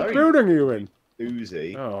go what very building are you in?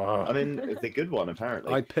 oozy. Oh, I mean, the good one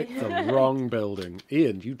apparently. I picked the wrong building.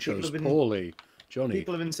 Ian, you chose have been- poorly. Johnny,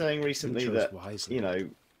 People have been saying recently chose that wisely.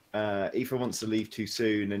 Aoife wants to leave too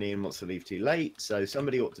soon and Ian wants to leave too late. So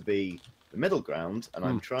somebody ought to be the middle ground, and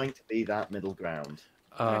I'm trying to be that middle ground.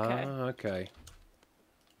 Okay.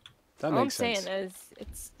 That all I'm makes sense. saying is,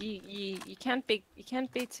 it's you can't be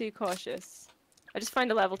too cautious. I just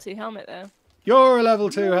find a level 2 helmet though. You're a level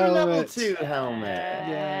 2 helmet. Level 2 helmet.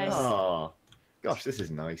 Yes. Oh, gosh, this is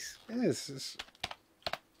nice. Yes, it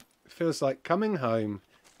feels like coming home.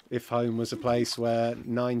 If home was a place where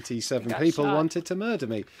 97 Got people shot. wanted to murder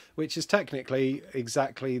me, which is technically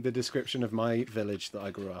exactly the description of my village that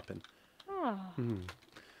I grew up in. Oh.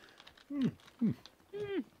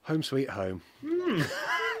 Home sweet home.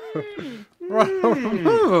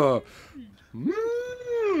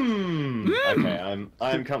 Okay,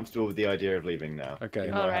 I'm comfortable with the idea of leaving now. Okay.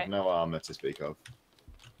 Even though I Alright. have no armor to speak of.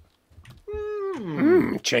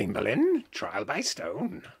 Chamberlain, trial by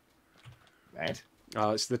stone. Right?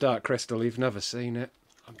 Oh, it's the Dark Crystal. You've never seen it.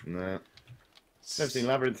 No. Never seen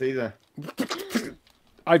Labyrinth either.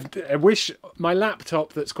 I wish my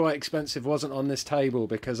laptop that's quite expensive wasn't on this table,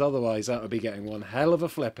 because otherwise that would be getting one hell of a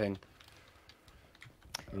flipping.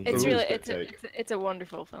 It's Ooh, really spit take. it's a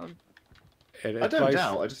wonderful film. I don't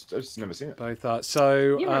doubt. I just never seen it. Both are.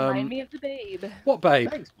 So, You remind me of the Babe. what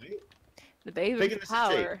babe? Thanks, mate. The Babe Big of in the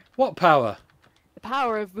power. city. What power? The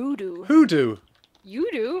power of voodoo. Hoodoo. You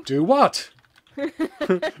do. Do what? It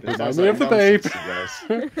Remind sounds me like of the babe. nonsense,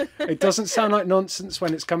 you guys. It doesn't sound like nonsense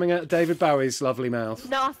when it's coming out of David Bowie's lovely mouth.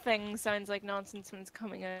 Nothing sounds like nonsense when it's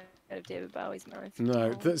coming out of David Bowie's mouth.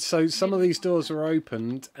 No. So some of these doors are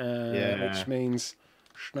opened, Yeah. which means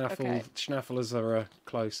schnafflers are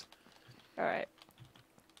close. All right.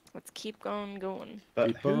 Let's keep going. But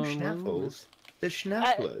Keep who on schnaffles? The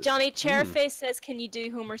schnafflers. Johnny Chairface says, "Can you do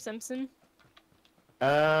Homer Simpson?" You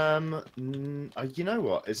know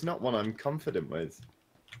what? It's not one I'm confident with.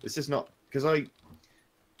 It's just not because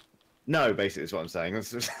No, basically, is what I'm saying. That's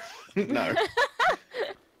just... No.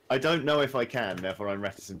 I don't know if I can. Therefore, I'm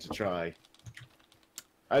reticent to try.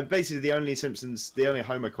 Basically, the only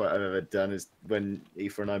Homer quote I've ever done is when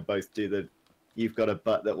Aoife and I both do the "You've got a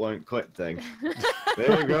butt that won't quit" thing.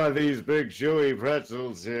 They've got these big chewy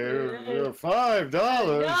pretzels here. They're $5.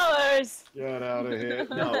 $5. Get out of here!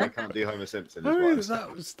 No, I can't do Homer Simpson. Is Oh,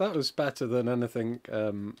 what that was better than anything.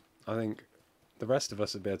 I think the rest of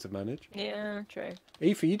us would be able to manage. Yeah, true.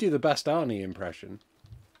 Aoife, you do the best Arnie impression.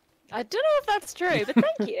 I don't know if that's true, but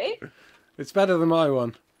thank you. It's better than my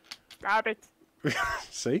one. Rabbit.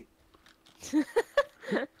 See?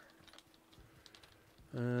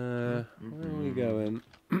 Where are we going?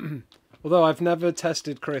 Although I've never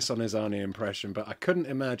tested Chris on his Arnie impression, but I couldn't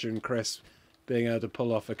imagine Chris being able to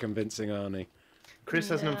pull off a convincing Arnie. Chris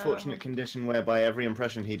has an unfortunate condition whereby every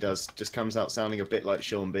impression he does just comes out sounding a bit like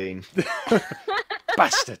Sean Bean.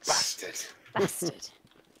 Bastards! Bastard.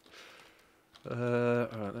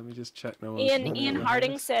 Alright, let me just check no one's... Ian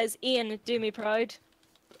Harding says, "Ian, do me proud."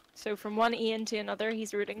 So from one Ian to another,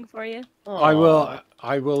 he's rooting for you. I will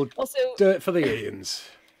Also, do it for the Ians.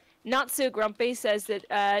 Not So Grumpy says that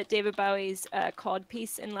David Bowie's cod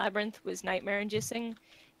piece in Labyrinth was nightmare-inducing.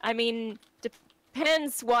 I mean,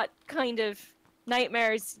 depends what kind of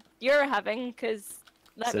nightmares you're having, because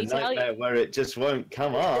let me it's a tell nightmare you, where it just won't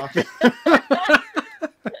come off.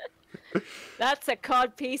 that's a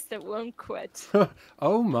cod piece that won't quit.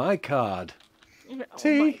 Oh my card. Oh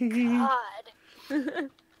my god.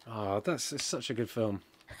 Oh, it's such a good film.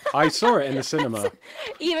 I saw it in the cinema.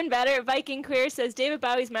 Even better, Viking Queer says, "David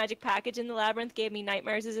Bowie's magic package in the Labyrinth gave me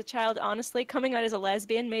nightmares as a child. Honestly, coming out as a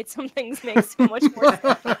lesbian made some things make so much more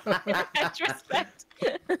sense in retrospect."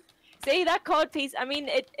 See, that cod piece, I mean,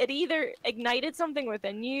 it either ignited something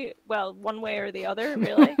within you, well, one way or the other,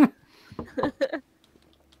 really.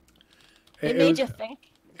 It made you think.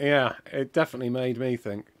 Yeah, it definitely made me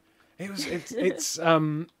think.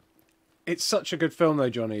 It's such a good film though,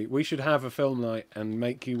 Johnny. We should have a film night and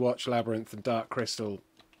make you watch Labyrinth and Dark Crystal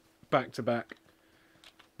back to back.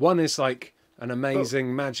 One is like an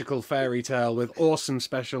amazing magical fairy tale with awesome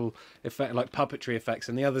special effect, like puppetry effects,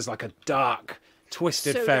 and the other's like a dark,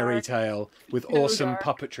 twisted fairy tale with awesome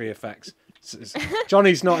puppetry effects.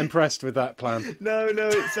 Johnny's not impressed with that plan. No,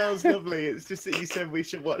 it sounds lovely. It's just that you said we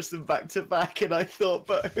should watch them back to back, and I thought,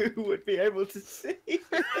 but who would be able to see?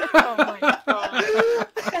 Oh my god.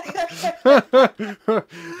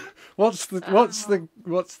 What's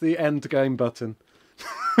the end game button?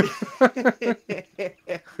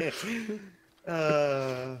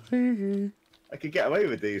 I could get away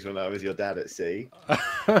with these when I was your dad at sea.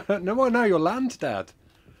 No, you're land dad.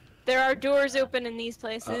 There are doors open in these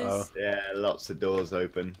places. Uh-oh. Yeah, lots of doors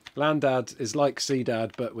open. Land dad is like sea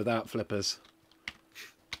dad, but without flippers.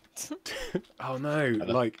 Oh no, And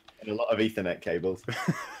a lot of Ethernet cables.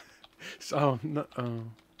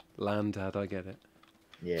 land dad, I get it.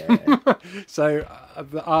 Yeah. So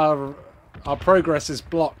our progress is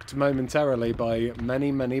blocked momentarily by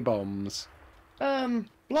many bombs.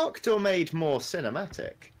 Blocked or made more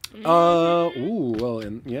cinematic? Oh,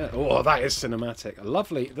 that is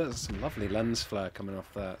cinematic. There's some lovely lens flare coming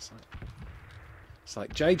off there. It's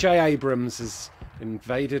like J.J. Abrams has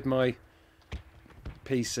invaded my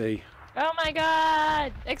PC. Oh my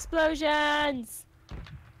god! Explosions!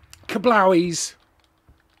 Kablowies!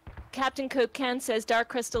 Captain Coke Can says Dark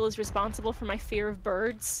Crystal is responsible for my fear of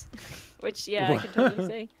birds. Which, yeah, I can totally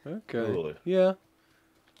see. Okay. Good. Yeah.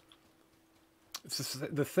 It's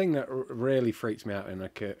just the thing that really freaked me out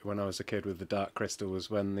when I was a kid with the Dark Crystal was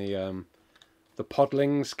when the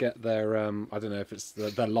podlings get their I don't know if it's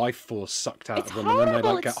their life force sucked out of them, horrible. And then they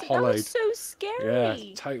like get hollowed. That was so scary. Yeah,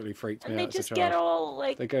 it totally freaked me and out as a they just child. get all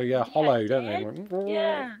like They go hollow, don't they? Like,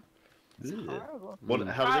 yeah. It's Ugh. horrible.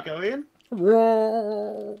 How did it go, Ian?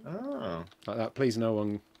 Oh. Oh. Like that. Please, no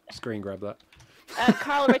one screen grab that.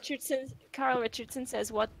 Carl Richardson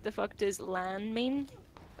says, "What the fuck does LAN mean?"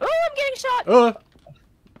 Oh, I'm getting shot. Oh,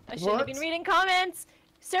 I shouldn't have been What? reading comments.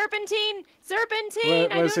 Serpentine!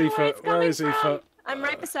 Serpentine! I where's don't know where Aoife? it's Where coming is Aoife? from. I'm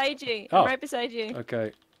right beside you. Oh. I'm right beside you.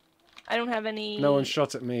 Okay. I don't have any... No one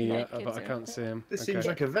shot at me yet, Medkits but I or can't see him. This Okay. seems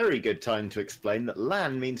like a very good time to explain that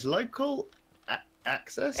LAN means local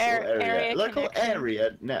access or Area local connection.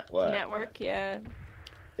 area network. Network, yeah.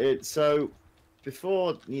 It's so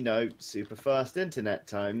before super fast internet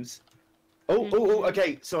times. Oh,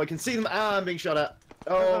 okay. So I can see them. Ah, I'm being shot at.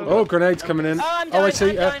 Oh, Oh, grenades coming in. Oh, I'm Oh, down, I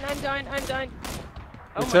see. I'm down.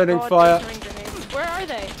 Oh my Returning God, fire. they're throwing grenades. Where are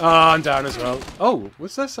they? Oh, I'm down as well. Oh,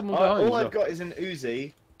 was there someone behind? all as I've well? got is an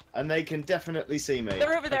Uzi, and they can definitely see me.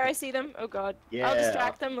 They're over there, I see them. Oh God. Yeah. I'll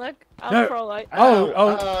distract them, look. I'll No. crawl out. Oh.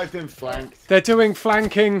 I've been flanked. They're doing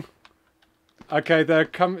flanking. Okay,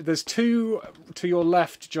 there's two to your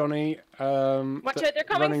left, Johnny. Watch out, they're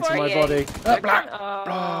coming running for to my you. body. They're Blah. coming- oh.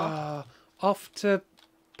 Ah, off to They're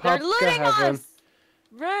pub looting heaven. us!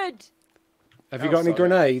 Rude. Have you got any sorry.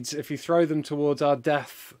 grenades? If you throw them towards our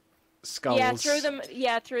death skulls. Yeah, throw them.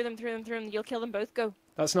 Yeah, throw them. You'll kill them both. Go.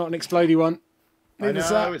 That's not an explodey one. I Neither's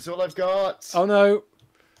know, that. it's all I've got. Oh no.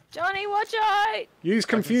 Johnny, watch out! Use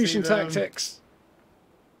confusion see them. tactics.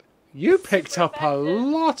 You picked up a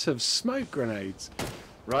lot of smoke grenades.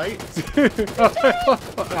 Right?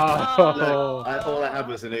 Oh. All I had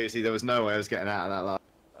was an Uzi. There was no way I was getting out of that line.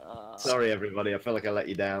 Sorry, everybody. I feel like I let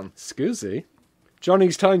you down. Scusi.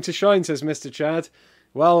 Johnny's time to shine, says Mr. Chad.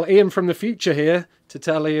 Well, Ian from the future here to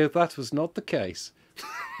tell you that was not the case.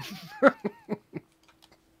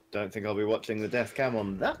 Don't think I'll be watching the death cam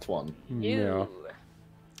on that one. Yeah.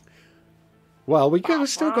 Well, we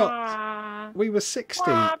still got. We were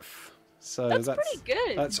 16th, so That's pretty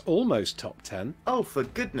good. That's almost top 10. Oh, for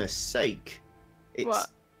goodness sake! What?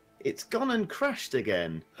 It's gone and crashed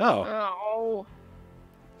again. Oh, Oh.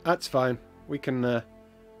 that's fine. We can.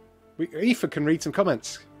 Aoife can read some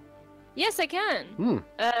comments. Yes, I can. Hmm.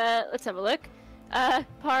 Let's have a look.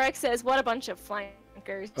 Parek says, "What a bunch of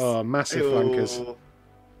flankers." Oh, massive flankers. Ew.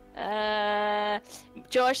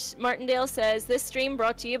 Josh Martindale says, "This stream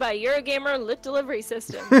brought to you by Eurogamer Lit Delivery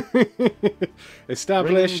System."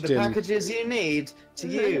 Established Bring the in. packages you need to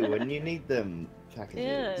you when you need them. Packages.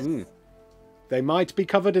 Yes. Mm. They might be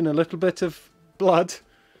covered in a little bit of blood,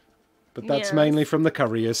 but that's Yes. mainly from the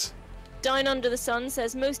couriers. Down Under the Sun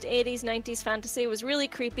says, "Most 80s, 90s fantasy was really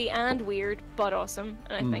creepy and weird, but awesome."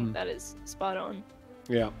 And I think that is spot on.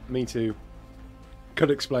 Yeah, me too.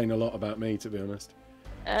 Could explain a lot about me, to be honest.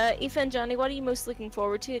 Aoife and Johnny, what are you most looking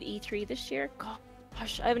forward to at E3 this year?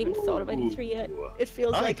 Gosh, I haven't even thought about E3 yet. It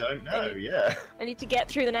feels I like don't know. Yeah. I need to get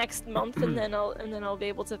through the next month and then I'll be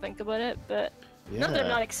able to think about it. But not that I'm Yeah.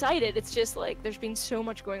 not excited. It's just like there's been so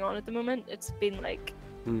much going on at the moment. It's been like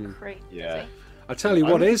crazy. Yeah. I tell you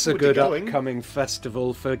I'm what looking is a forward to good going. upcoming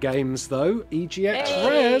festival for games, though. EGX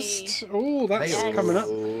Hey! Rest. Oh, that's Yes. coming up.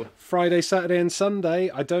 Oh, Friday, Saturday, and Sunday.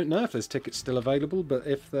 I don't know if there's tickets still available, but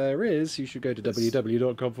if there is, you should go to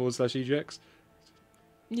www.com/EGX.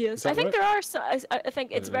 Yes, that I think right? there are. I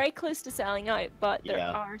think it's very close to selling out, but there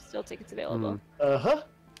Yeah. are still tickets available. Uh-huh.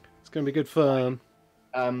 It's going to be good fun.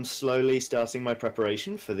 I'm slowly starting my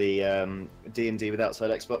preparation for the D&D with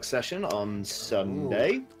Outside Xbox session on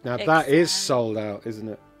Sunday. Now, that is Exciting. sold out, isn't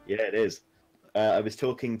it? Yeah, it is. I was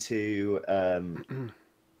talking to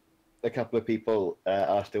a couple of people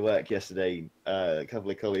after work yesterday, a couple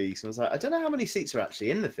of colleagues, and I was like, I don't know how many seats are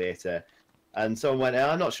actually in the theatre. And someone went,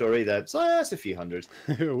 I'm not sure either. So that's a few hundred.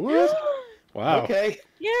 What? Wow. Okay.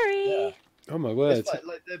 Yuri! Yeah. Oh, my word. It's like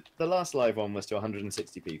the last live one was to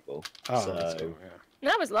 160 people. Oh, so, that's cool, yeah.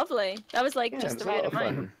 That was lovely. That was like yeah, just it was the a right lot of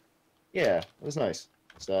amount. fun. Yeah, it was nice.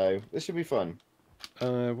 So this should be fun.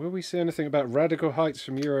 Will we see anything about Radical Heights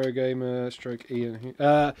from Eurogamer / Ian?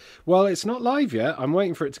 Well, it's not live yet. I'm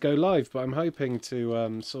waiting for it to go live, but I'm hoping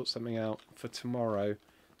to sort something out for tomorrow.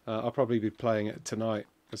 I'll probably be playing it tonight,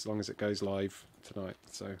 as long as it goes live tonight.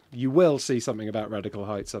 So you will see something about Radical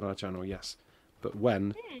Heights on our channel, yes. But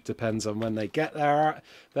when depends on when they get their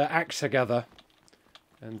act together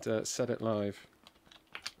and set it live.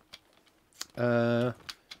 I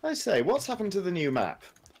say, what's happened to the new map?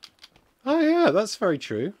 Oh yeah, that's very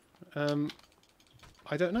true.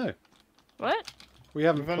 I don't know. What? We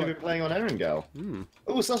haven't. We've only been playing on Erangel.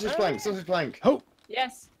 Oh, sausage plank, sausage plank. Oh!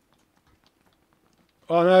 Yes.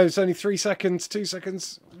 Oh no, it's only 3 seconds, 2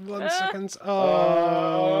 seconds, 1 second.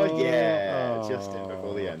 Oh, yeah, Oh. just in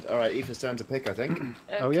before the end. All right, Aoife's turn to pick, I think.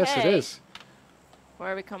 Oh yes, it Okay. is.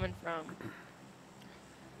 Where are we coming from?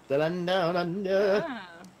 Down under. Ah.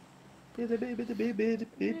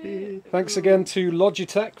 Thanks again to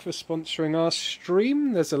Logitech for sponsoring our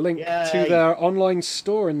stream. There's a link to Yay. their online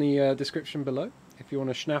store in the description below if you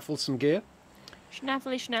want to schnaffle some gear.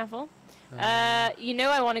 Schnaffly schnaffle. You know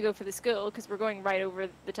I want to go for the school because we're going right over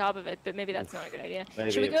the top of it, but maybe that's not a good idea.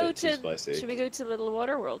 Maybe Should we a go bit too to? spicy. Should we go to Little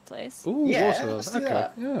Water World place? Ooh, Yeah, water let's world. do Okay,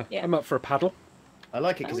 that. yeah. Yeah. I'm up for a paddle. I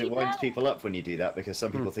like it because Oh, it winds yeah. people up when you do that because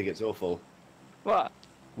some people think it's awful. What?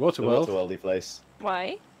 Water The world. water worldy place.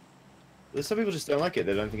 Why? Some people just don't like it.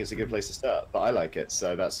 They don't think it's a good place to start, but I like it,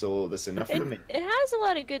 so that's all. That's enough for me. It has a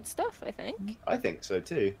lot of good stuff, I think. I think so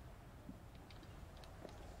too.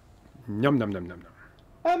 Num num num num num.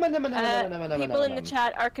 People in the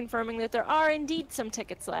chat are confirming that there are indeed some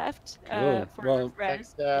tickets left. Cool. For Well, Red.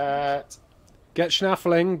 Get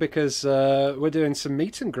schnaffling because we're doing some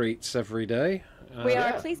meet and greets every day. We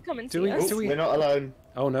yeah. are. Please come and Do see we- us. do we- We're not alone.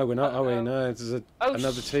 Oh no, we're not. Oh, Uh-oh. no, there's Oh,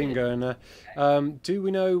 another team shit. going there. Do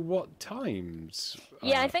we know what times?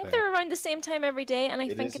 Yeah, I are think they? they're around the same time every day, and I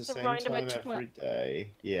It think is it's the same around time about every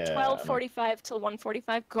day. Yeah. 12:45 till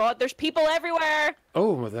 1:45. God, there's people everywhere.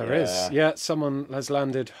 Oh, well, there is. Yeah. Yeah, someone has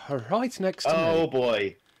landed right next to Oh me.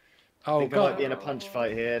 boy. I Oh think I might god, be in a punch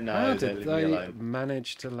fight here. No, how they did leave me they alone.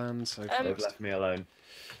 manage to land so They've fast? left me alone.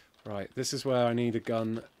 Right, this is where I need a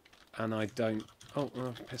gun, and I don't. Oh,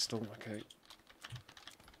 pistol. Okay,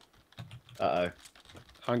 Uh oh.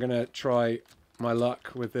 I'm gonna try my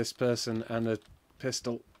luck with this person and a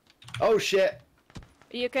pistol. Oh shit!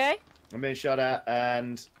 Are you okay? I'm being shot at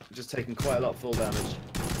and just taking quite a lot of full damage.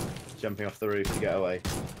 Jumping off the roof to get away.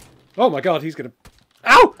 Oh my god, he's gonna.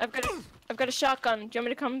 Ow! I've got a shotgun. Do you want me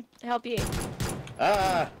to come help you?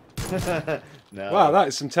 Ah! No. Wow, that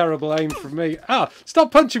is some terrible aim from me. Ah,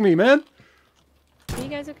 stop punching me, man! Are you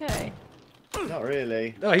guys okay? Not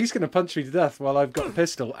really. No, he's gonna punch me to death while I've got a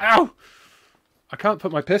pistol. Ow! I can't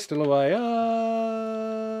put my pistol away.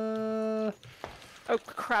 Oh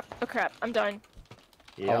crap! Oh crap! I'm down.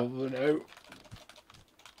 Yeah. Oh no.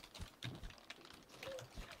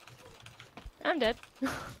 I'm dead.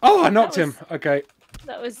 Oh, I knocked That him. Okay,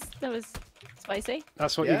 That was spicy.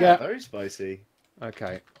 that's what Yeah, you get. very spicy.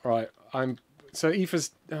 Okay, right. So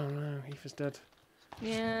Aoife's. Oh no, Aoife's dead.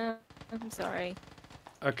 Yeah, I'm sorry.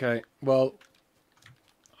 Okay, well,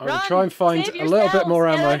 I will Run! try and find Save a little bit yourselves! more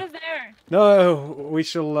Get ammo. out of there! No, we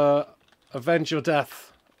shall avenge your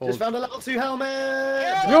death. Or... Just found a level 2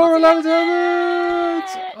 helmet! You're allowed Helmet!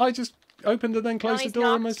 to. I just opened and then closed Johnny's the door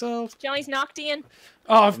on knocked. myself. Johnny's knocked Ian.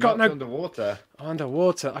 Oh, I've got no underwater.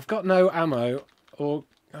 underwater. I've got no ammo or.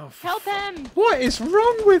 Oh, Help him! What is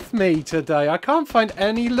wrong with me today? I can't find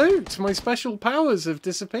any loot. My special powers have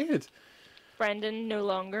disappeared. Brendan no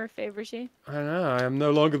longer favors you. I know. I am no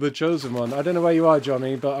longer the chosen one. I don't know where you are,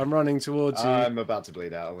 Johnny, but I'm running towards you. I'm about to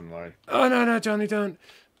bleed out, I wouldn't worry. Oh no, Johnny, don't.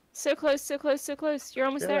 So close, so close, so close. You're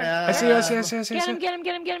almost there. Yeah. I see you. I see you. I see you. I see you. Get him, get him,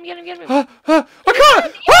 get him, get him, get him, get him. I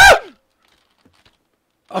can't! Ah!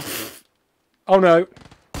 Oh, pff. Oh no.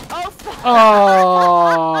 Oh, fuck.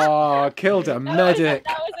 Oh, killed a medic.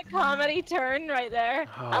 That was a comedy turn right there.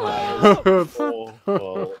 Oh. Hello.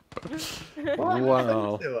 Awful.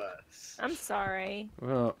 Wow. To us. I'm sorry.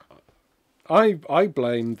 Well, I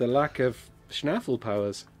blame the lack of schnaffle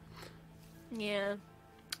powers. Yeah.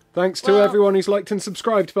 Thanks to Well- everyone who's liked and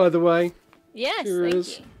subscribed, by the way. Yes,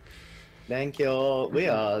 Cheers. thank you. Thank you. We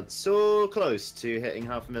are so close to hitting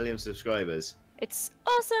 500,000 subscribers. It's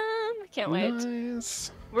awesome. Can't wait.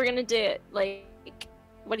 Nice. We're gonna do it like,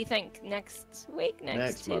 what do you think? Next week?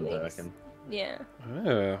 Next 2 month, weeks? I reckon. Yeah.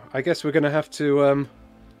 Oh, I guess we're going to have to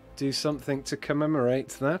do something to commemorate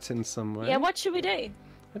that in some way. Yeah, what should we do?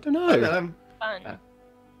 I don't I don't know. know. Fun.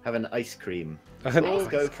 Have an ice cream. An Let's ice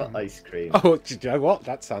go cream. for ice cream. Oh, do you know what?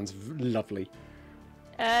 That sounds lovely.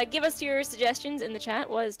 Give us your suggestions in the chat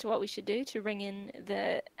as to what we should do to ring in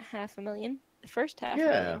the 500,000, the first half Yeah.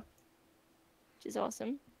 million, which is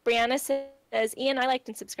awesome. Brianna says, Ian, I liked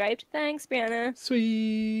and subscribed. Thanks, Brianna.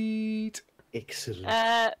 Sweet.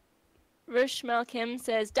 Excellent. Rush Malkim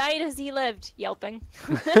says, died as he lived, yelping.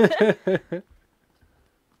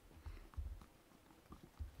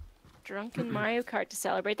 Drunken Mario Kart to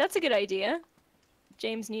celebrate. That's a good idea.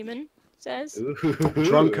 James Newman says.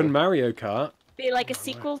 Drunken Mario Kart. Be like a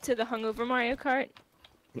sequel to the hungover Mario Kart.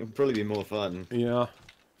 It'll probably be more fun. Yeah.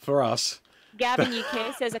 For us. Gavin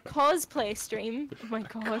UK says a cosplay stream. Oh my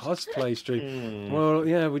god. Cosplay stream. Hmm. Well,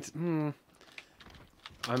 yeah,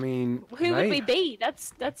 I mean, Who would we be?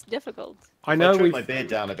 That's difficult. I If know I trim we've. my beard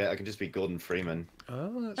down a bit, I can just be Gordon Freeman.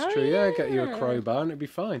 Oh, that's Oh, true. Yeah, get you a yeah. crowbar and it'd be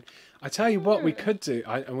fine. I tell you what, we Yeah. could do,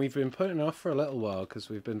 and we've been putting it off for a little while because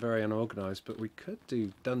we've been very unorganised, but we could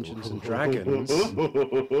do Dungeons and Dragons.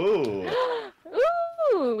 Ooh!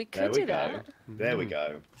 Ooh, we There could we do go. that. There we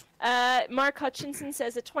go. Mark Hutchinson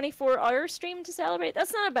says a 24-hour stream to celebrate.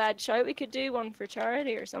 That's not a bad shout. We could do one for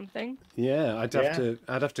charity or something. Yeah, I'd have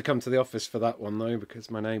Yeah. to come to the office for that one though,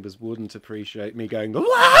 because my neighbours wouldn't appreciate me going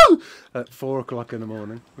wow at 4 o'clock in the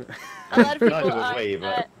morning. A lot of Neither people would are. we,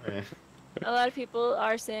 but yeah. A lot of people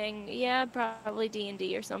are saying, yeah, probably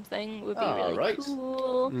D&D or something would be Oh, really right.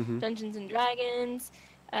 cool. Mhm. Dungeons and Dragons.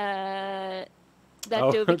 That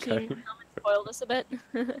Oh, Dovahkiin okay. helmet spoiled us a bit.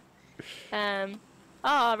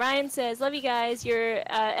 Ryan says, love you guys. Your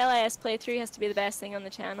LIS playthrough has to be the best thing on the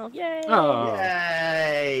channel. Yay! Oh,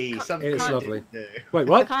 Yay! Something It's I lovely. didn't do. wait,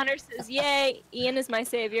 what? Connor says, yay! Ian is my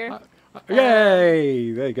savior.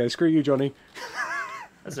 Yay! There you go. Screw you, Johnny.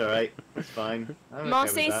 That's all right. That's fine. I'm okay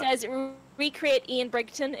Mosse with that. says, recreate Ian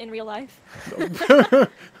Brigton in real life.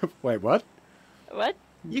 Wait, what? What?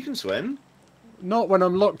 You can swim. Not when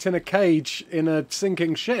I'm locked in a cage in a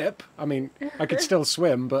sinking ship. I mean, I could still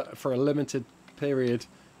swim, but for a limited period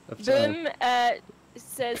of time. Boom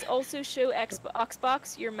says, also show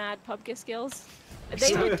Xbox your mad PUBG skills.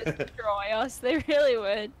 They would destroy us. They really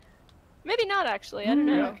would. Maybe not, actually. I don't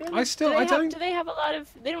know. Do they have a lot of...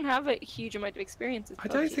 They don't have a huge amount of experience with I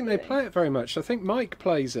don't PUBG, think do they play it very much. I think Mike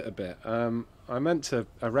plays it a bit. I meant to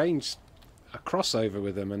arrange a crossover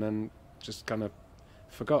with him and then just kind of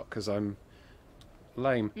forgot because I'm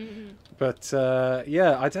lame. Mm-hmm. But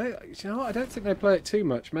yeah, I don't. You know what? I don't think they play it too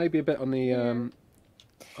much. Maybe a bit on the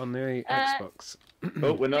Xbox.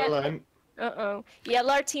 Oh, we're not alone. Uh-oh. Yeah,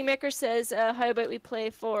 Lard Teamaker says, how about we play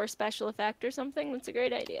for special effect or something? That's a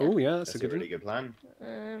great idea. Oh yeah, that's That's a a good really one. good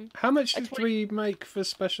plan. How much did 20 we make for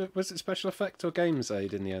special? Was it special effect or games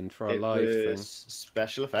aid in the end for our It live thing? was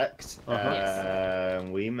special effects. Uh-huh.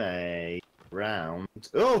 We made round.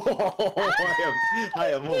 Oh, I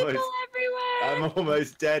am People almost. everywhere! I'm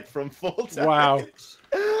almost dead from fall damage. Wow.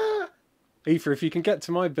 Aoife, if you can get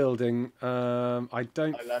to my building, I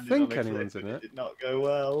don't I landed think on a anyone's cliff in and it. did not go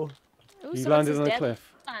well. Ooh, You someone landed says on a dead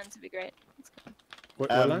cliff. lands would be great. Let's go.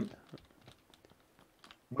 Where land?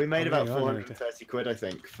 We made Oh, about yeah, I know. 430 quid, I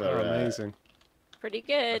think, for Oh, amazing. Pretty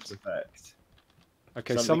good. special effects.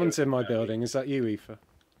 Okay, something someone's goes in my down. building. Is that you, Aoife?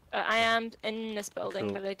 I am in this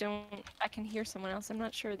building, Cool. but I can hear someone else. I'm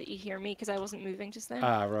not sure that you hear me because I wasn't moving just then.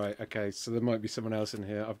 Ah, right. Okay, so there might be someone else in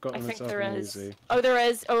here. I've got I them think myself there and is. Uzi. Oh, there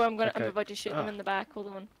is. Oh, I'm Okay. about to shoot them Ah. in the back. Hold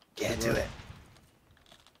on. Get to it.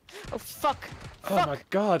 Oh, fuck. Oh Fuck. my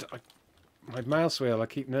god! My mouse wheel. I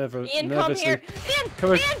keep Ian, come nervously. here. Ian! Come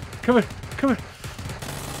Ian! here! Come here! Come here!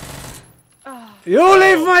 Oh. You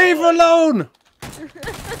leave me alone!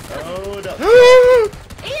 Hold up.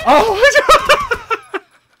 Oh!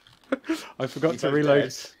 I forgot You to both reload.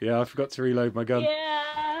 dead? Yeah, I forgot to reload my gun.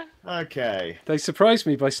 Yeah. Okay. They surprised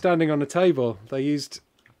me by standing on a table. They used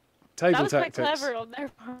That table was quite tactics. clever on their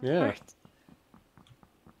part. Yeah.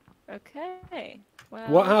 Okay. Well,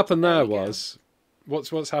 What happened there we go. was,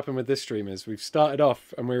 what's happened with this stream is we've started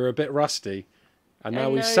off and we were a bit rusty, and now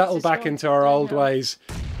And we've now it's settled just back going into our old downhill. ways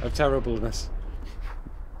of terribleness.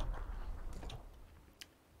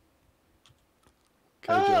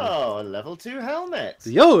 Okay, John. Oh, a level 2 helmet.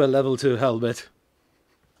 You're a level 2 helmet.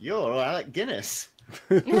 You're Alec Guinness.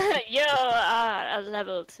 You are a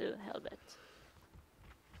level 2 helmet.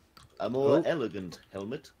 A more Oh. elegant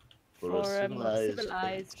helmet for a For a civilized,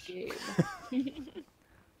 civilized age. game.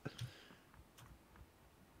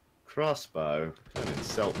 Crossbow. Don't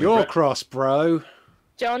insult me. You're Brett. cross, bro.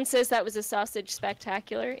 John says that was a sausage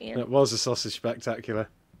spectacular, Ian. It was a sausage spectacular.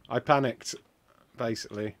 I panicked,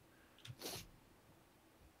 basically.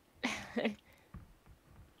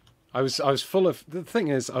 I was full of. The thing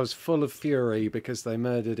is, I was full of fury because they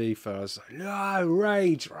murdered Aoife. I was like, no,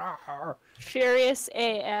 rage. Furious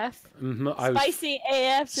AF. I was Spicy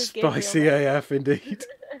AF. Says Gabriel. spicy AF indeed.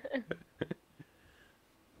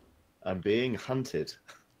 I'm being hunted.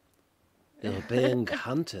 You're being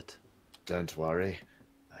hunted. Don't worry.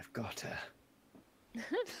 I've got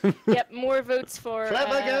her. Yep, more votes for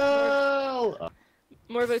Clever girl! Oh,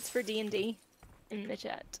 more votes for D&D in the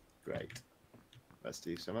chat. great. Let's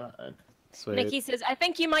do some of that then. Sweet. Nikki says, I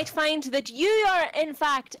think you might find that you are, in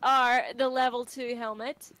fact, are the level 2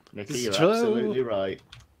 helmet. Nikki, It's you're true. absolutely right.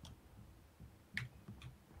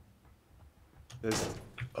 There's...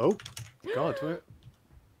 Oh, God, where...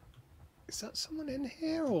 Is that someone in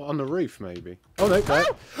here or on the roof, maybe? Oh, no, there.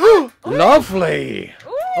 Lovely!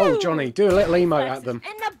 Ooh! Oh, Johnny, do a little emote Yes, at them.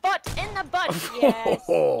 In the butt, yes.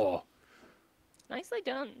 Oh, Nicely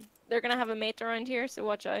done. They're going to have a mate around here, so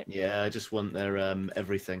watch out. Yeah, I just want their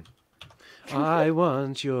everything. I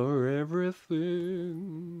want your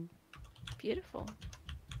everything. Beautiful.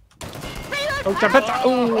 Oh, damn it.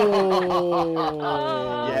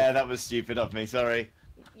 Oh. Yeah, that was stupid of me. Sorry.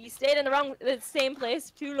 You stayed in the same place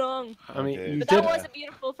too long. I mean, Okay. you But did. that was a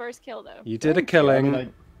beautiful first kill, though. You did a I killing,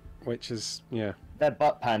 mean, which is yeah. their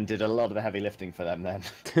butt pan did a lot of the heavy lifting for them then.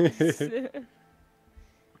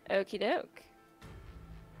 Okie doke.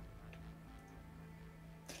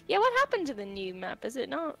 Yeah, what happened to the new map? Is it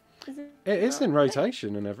not? It is not in there?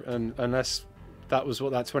 rotation, and unless that was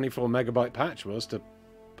what that 24 megabyte patch was to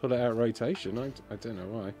put it out of rotation, I don't know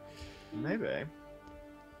why. Maybe.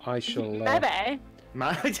 I shall. Bye-bye.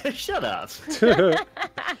 Shut up.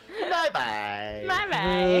 Bye bye.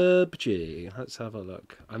 Bye-bye. PUBG. Let's have a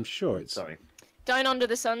look. I'm sure it's. Sorry. Down Under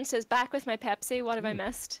the Sun says, back with my Pepsi, what have I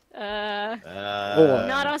missed? Oh.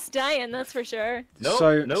 Not us dying, that's for sure.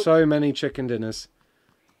 Nope, nope. So many chicken dinners.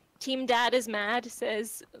 Team Dad is mad,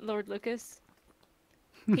 says Lord Lucas.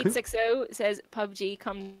 Pete 60 says, PUBG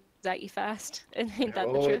comes at you fast. Ain't that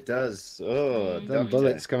the Oh, truth? it does. Oh, Them doctor.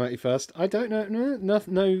 bullets come at you first. I don't know.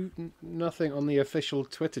 No, nothing on the official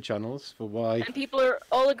Twitter channels for why. And people are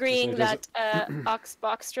all agreeing Does that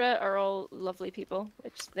Oxboxtra are all lovely people,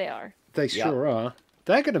 which they are. They sure are.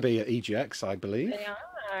 They're going to be at EGX, I believe. They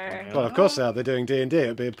are. Well, of course they are. They're doing D&D.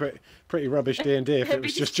 It'd be a pretty rubbish D&D if it It'd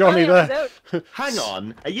was be just Johnny Johnny on there. his Hang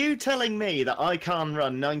on. Are you telling me that I can't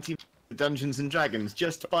run 90 Dungeons and Dragons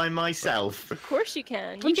just by myself? Of course you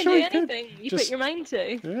can. I'm You can sure do you could. anything you Just- put your mind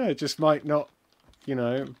to. Yeah, it just might not,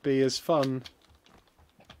 be as fun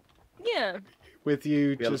Yeah. with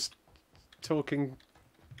you Yeah. just talking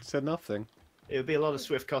to nothing. It would be a lot of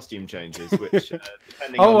swift costume changes, which,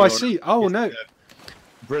 depending Oh, on I your- see. Oh, is, no.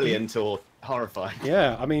 Brilliant or horrifying.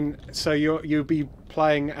 Yeah, I mean, so you'll be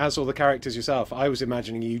playing as all the characters yourself. I was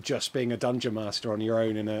imagining you just being a dungeon master on your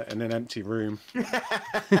own in an empty room.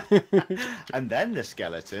 And then the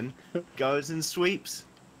skeleton goes and sweeps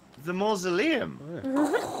the mausoleum.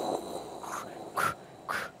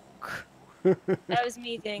 That was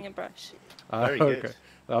me doing a brush. Very good.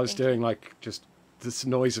 I was doing like just this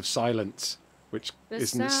noise of silence, which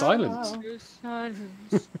isn't silence.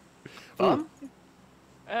 Silence. Fun?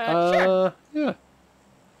 Sure. Yeah.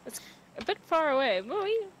 It's a bit far away. Well,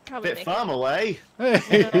 we probably Bit make farm away.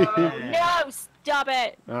 it. No, stop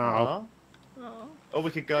it. Oh. Oh. Or we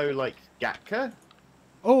could go like Gatka.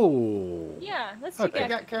 Oh. Yeah, let's do Okay.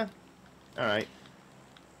 that. Gatka. All right.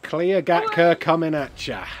 Clear Gatka coming at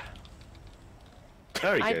ya.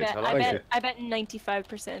 Very I good. bet, I I like bet, it. I bet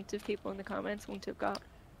 95% of people in the comments won't have got.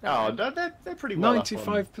 Oh, no, they're pretty well up on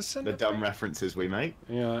 95%. the dumb references we make.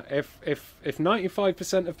 Yeah. If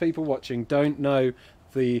 95% of people watching don't know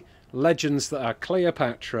the legends that are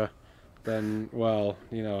Cleopatra, then well,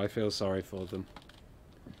 I feel sorry for them.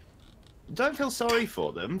 Don't feel sorry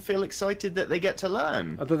for them. Feel excited that they get to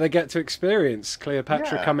learn. That they get to experience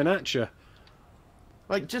Cleopatra Yeah. coming at you.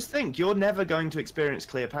 Like, just think, you're never going to experience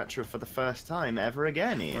Cleopatra for the first time ever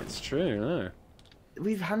again, Ian. That's true. No.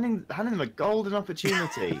 We've handing them a golden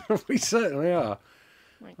opportunity. We certainly are.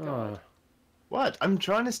 My God. Oh. What? I'm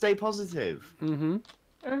trying to stay positive. Mm-hmm.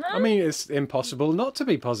 Uh-huh. I mean, it's impossible not to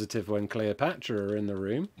be positive when Cleopatra are in the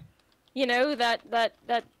room. You know that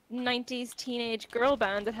 90s teenage girl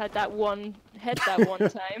band that had that one hit that one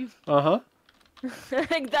time. Uh-huh.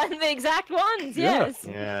 Like that's the exact ones. Yeah. Yes.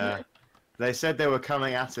 Yeah. They said they were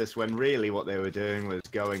coming at us when really what they were doing was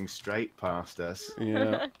going straight past us.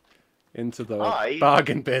 Yeah. Into the I-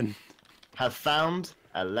 bargain bin. Have found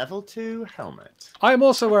a level 2 helmet. I am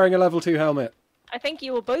also wearing a level 2 helmet. I think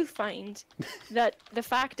you will both find that the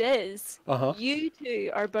fact is Uh-huh. you two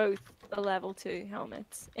are both the level 2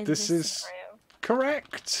 helmets in This this is- scenario.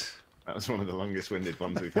 Correct. That was one of the longest-winded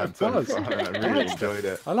ones we've had It so was. far. I really enjoyed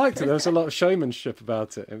it. I liked it. There was a lot of showmanship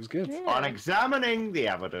about it. It was good. On Yeah. examining the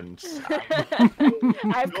evidence,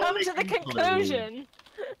 I've come to the conclude conclusion.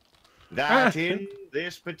 that in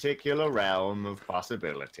this particular realm of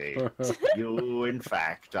possibility, you in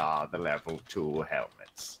fact are the level 2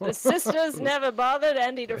 helmets. The sisters never bothered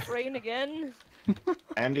Andy to Dufresne again.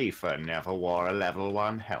 And Aoife never wore a level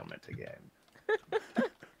 1 helmet again.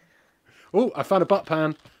 Oh, I found a butt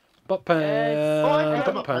pan. Butt pan. Yes. Oh, I Uh, found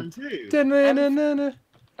butt a pan. pan too. Da-na-na-na-na.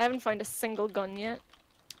 I haven't found a single gun yet.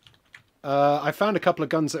 I found a couple of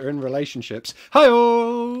guns that are in relationships.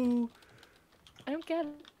 Hi-oh! I don't get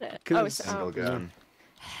it. 'Cause- Oh, it's Single gun.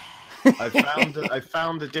 No. I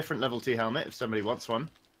found a different level 2 helmet if somebody wants one.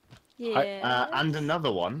 yeah. And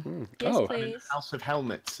another one. Yes, Oh, please. House of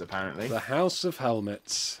Helmets, apparently. The House of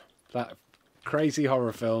Helmets. That crazy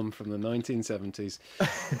horror film from the 1970s.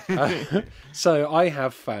 So I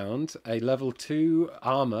have found a level 2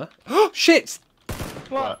 armor. Oh, shit!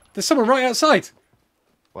 What? There's someone right outside.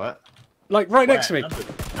 What? Like, right next to me.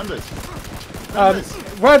 Numbers.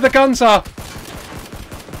 Where the guns are.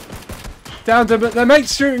 Down to their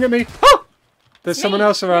mates shooting at me. Oh! There's someone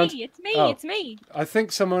else around. It's me. Oh. It's me. I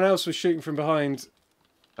think someone else was shooting from behind.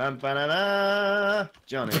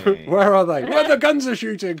 Johnny. Where are they? Where the guns are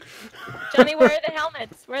shooting? Johnny, where are the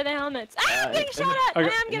helmets? Where are the helmets? Ah, I'm getting shot at. Okay.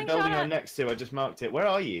 I am The getting building shot I'm at. next to, I just marked it. Where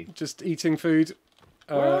are you? Just eating food.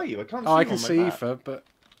 Where are you? I can't see Oh, I you can on my see map. Aoife, but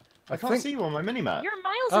I can't see you on my minimap. You're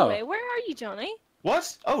miles Oh. away. Where are you, Johnny?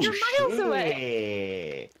 What? Oh, You're miles shit.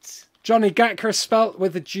 away. Johnny Gatkra spelt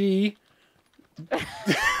with a G.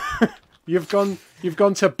 You've gone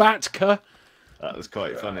to Batka. That was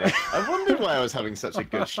quite funny. I wondered why I was having such a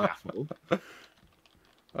good shuffle.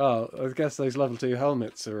 Oh, I guess those level 2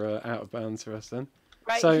 helmets are out of bounds for us then.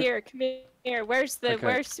 Right So- here. Come here. Where's the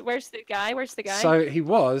Okay. where's the guy? Where's the guy? So he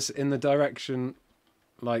was in the direction,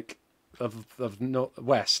 like, of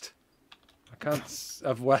west. I can't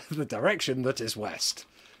of where the direction that is west,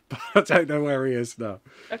 but I don't know where he is now.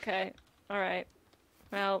 Okay. All right.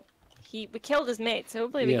 Well, we killed his mate, so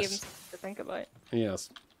hopefully we gave him Yes. something to think about. Yes.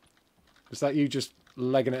 Is that you just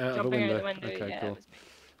legging it out Jumping of out the of the window. Okay, Yeah. cool.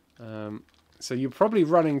 It was me. So you're probably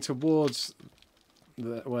running towards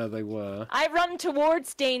where they were. I run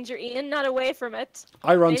towards danger, Ian, not away from it.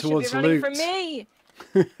 I run They towards should be running loot. for me.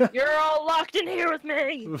 You're all locked in here with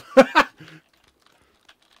me. I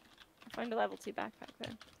found a level 2 backpack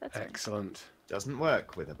there. That's fine. Excellent. Doesn't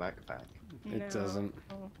work with a backpack. It No. doesn't.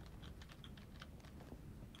 Oh.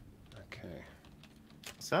 Okay.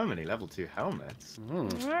 So many level 2 helmets. All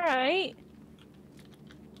right.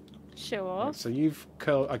 Show off. So you've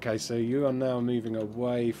curled. Okay, so you are now moving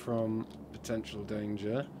away from potential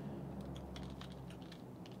danger.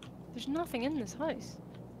 There's nothing in this house.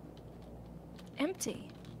 Empty.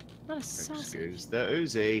 Not a sausage. Excuse the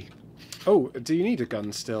Uzi. Oh, do you need a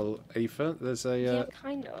gun still, Aoife? There's a Yeah,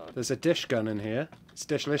 kind of. there's a dish gun in here. It's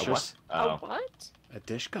dishlicious. A what? A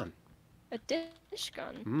dish gun. A dish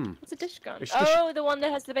gun? Mmm. What's a dish gun? It's dish- Oh, the one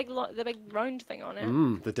that has the big round thing on it.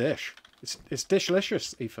 Mmm. The dish. It's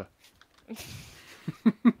dishlicious, Aoife.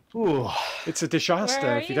 Ooh. It's a disaster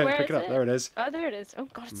Where are if you you? don't Where pick it is up. it? There it is. Oh, there it is. Oh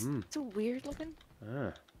god, it's Mm. so weird looking.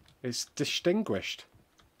 Ah. It's distinguished.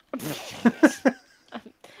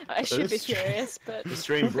 I should be That's- curious, but The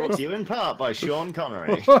stream brought to you in part by Sean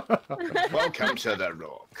Connery. Welcome to the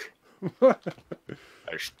Rock.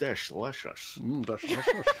 It's delicious.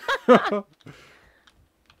 Dishlicious.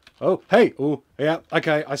 Oh, hey. Oh, yeah.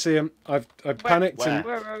 Okay, I see him. I've panicked. Where? And,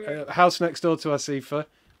 where? house next door to us, Aoife.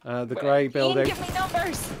 The grey Ian, building. give me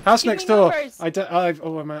numbers. House Give next me door. numbers.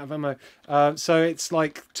 I'm out of ammo. So it's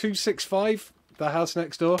like 265. The house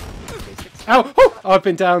next door. Ow! Oh, I've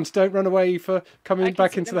been downed. Don't run away, Aoife. Come I in can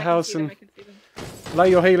back see into them, the I can house see them, and I can see them. lay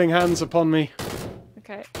your healing hands upon me.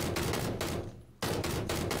 Okay.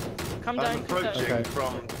 Come I'm down. Come down. approaching Okay.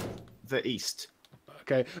 from the east.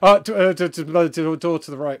 Okay. To the door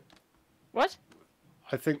to the right. What?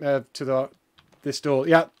 I think they're to this door.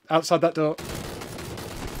 Yeah, outside that door.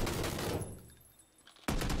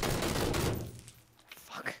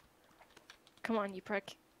 Fuck. Come on, you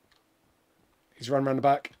prick. He's run around the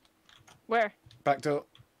back. Where? Back door.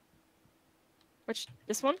 Which?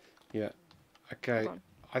 This one? Yeah. Okay. Hold on.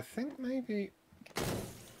 I think maybe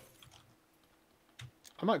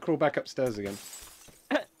I might crawl back upstairs again.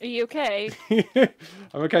 Are you okay?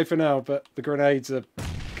 I'm okay for now, but the grenades are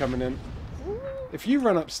coming in. If you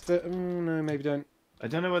run upstairs, no, maybe don't. I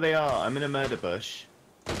don't know where they are. I'm in a murder bush.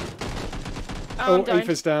 Oh, I'm down.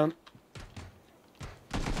 Aoife's down.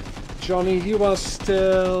 Johnny, you are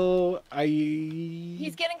still a.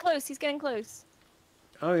 He's getting close. He's getting close.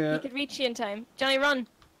 Oh He yeah. could reach you in time. Johnny, run.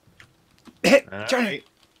 Johnny.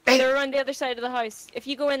 They're around the other side of the house. If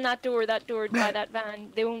you go in that door by that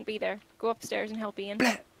van, they won't be there. Go upstairs and help Ian.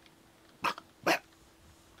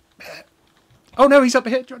 Oh no, he's up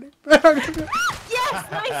here, Johnny.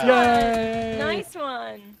 Yes, nice Yay! one. Nice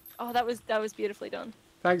one. Oh, that was beautifully done.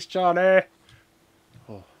 Thanks, Johnny.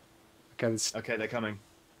 Oh. Okay, Okay, they're coming.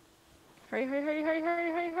 Hurry, hurry, hurry, hurry,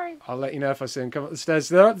 hurry, hurry, hurry. I'll let you know if I see him come up the stairs.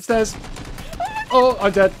 They're up the stairs. Oh,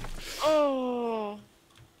 I'm dead. Oh,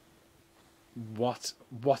 What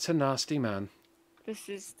a nasty man. this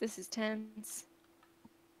is tense.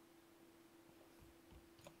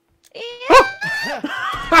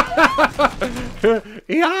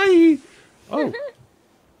 Yay! Oh.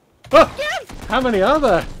 Oh, Yes! how many are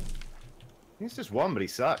there? He's just one, but he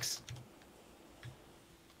sucks.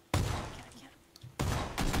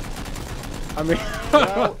 I mean,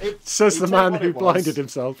 Well, says the you take man what who it was. blinded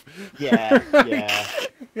himself. Yeah,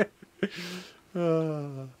 yeah.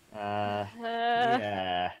 Oh.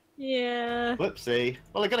 Yeah. Yeah. Whoopsie.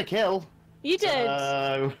 Well, I got a kill. You did.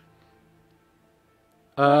 So...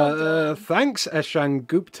 Thanks, Eshan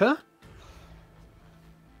Gupta.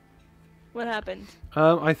 What happened?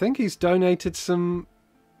 I think he's donated some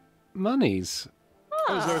monies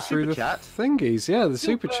Oh, is there a through super the chat? thingies. Yeah, the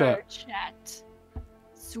super chat.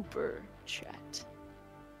 Super chat.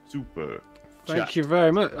 Super. Thank you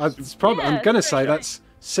very much. It's probably, I'm Yeah, going to it's very say that's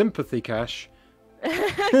sympathy cash.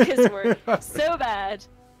 Because we're so bad.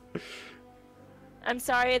 I'm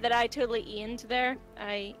sorry that I totally Ian'd there.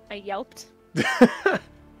 I yelped.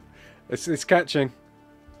 It's catching.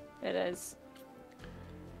 It is.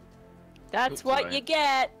 That's Oops, what sorry. you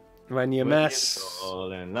get. When you When mess. you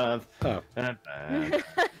fall in love. Oh. Da, da,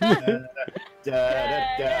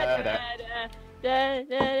 da.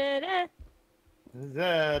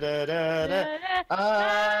 Da, da, da, da.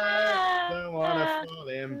 I don't wanna fall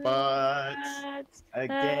in butts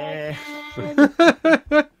again.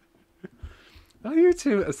 Oh, you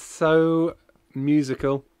two are so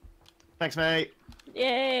musical. Thanks, mate.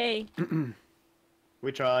 Yay.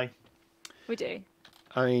 We try. We do.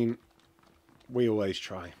 I mean, we always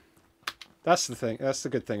try. That's the thing. That's the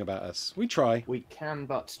good thing about us. We try. We can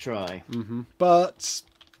but try. But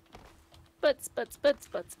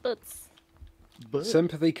Butts.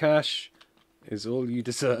 sympathy cash is all you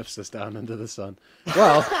deserve, says Down Under the Sun.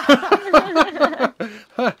 Well,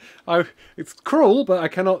 it's cruel, but I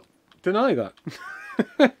cannot deny that.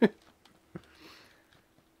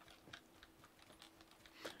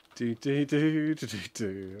 Do do do do do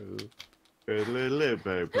do.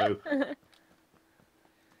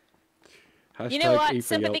 You know what? Aoife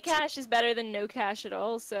Sympathy yelps. cash is better than no cash at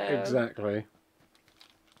all, so... Exactly.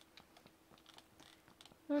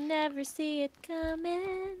 We'll never see it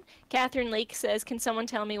coming. Catherine Leake says, can someone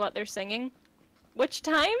tell me what they're singing? Which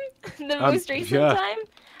time? The most recent yeah. time?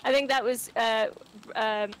 I think that was,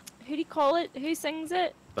 who do you call it? Who sings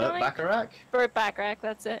it? Burt Johnny? Bacharach? Burt Bacharach,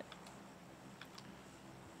 that's it.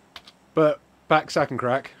 But back sack and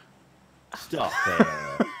crack. Stop it.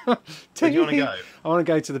 Where do you want to go? I want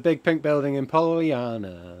to go to the big pink building in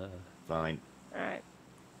Pollyanna. Fine. Alright.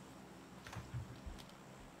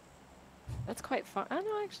 That's quite far. I don't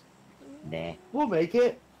know, actually. Nah. We'll make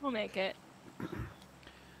it. We'll make it.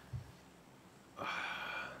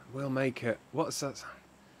 We'll make it. What's that?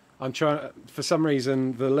 I'm trying. For some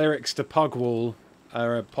reason, the lyrics to Pugwall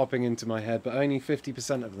are popping into my head, but only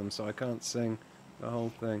 50% of them, so I can't sing the whole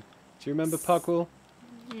thing. Do you remember Pugwall?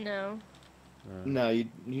 No. No,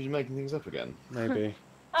 you're making things up again. Maybe.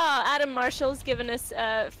 Oh, Adam Marshall's given us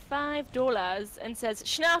 $5 and says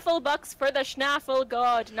Schnaffle bucks for the Schnaffle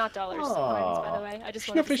god, not dollars. Coins, by the way. I just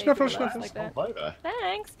wanted to say Schnaffle, dollars schnaffle. like that. All over.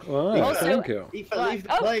 Thanks. Well, Also- thank you. Aoife, What? leave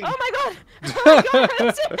the Oh, plane. oh my god! Oh my god!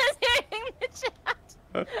 Who's in the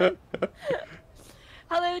chat?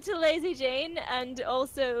 Hello to Lazy Jane, and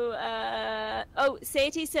also, oh,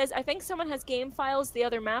 Sadie says, I think someone has game files the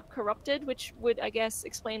other map corrupted, which would, I guess,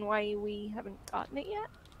 explain why we haven't gotten it yet.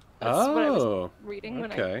 That's what I was reading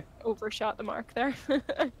when I overshot the mark there.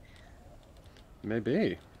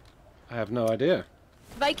 Maybe. I have no idea.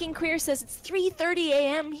 Viking Queer says, it's 3:30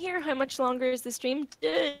 a.m. here. How much longer is the stream?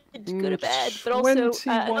 Go to bed. But also,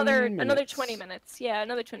 21 another 20 minutes. Yeah,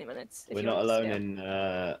 another 20 minutes. if We're you not want to alone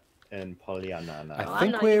stay. in Pollyanna now. I I'm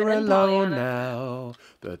think not we're even in alone Pollyanna. now.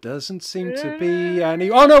 There doesn't seem to be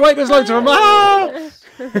any... Oh, no, wait, there's loads of them. Ah!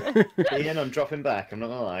 Ian, I'm dropping back, I'm not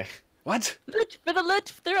gonna lie. What? Loot for the loot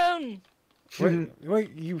throne.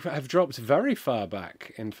 Wait, you have dropped very far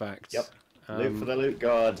back, in fact. Yep. Loot for the loot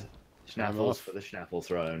god. I'm Schnaffles off. for the Schnaffle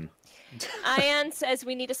throne. Ian says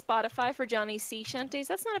we need a Spotify for Johnny's sea shanties.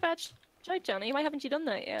 That's not a bad shout, Johnny. Why haven't you done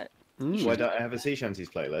that yet? Why don't I have a sea shanties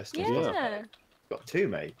playlist? Yeah. Got two,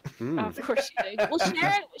 mate. Oh, of course you do. We'll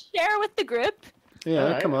share with the group. Yeah,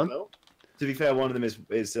 Alright, come on. well, to be fair, one of them is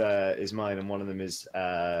mine, and one of them is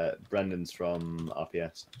Brendan's from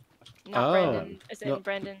RPS. Not Oh, Brendan. As in not-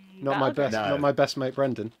 Brendan. Not my best. No. Not my best mate,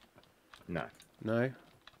 Brendan. No. No.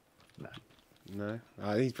 No. No.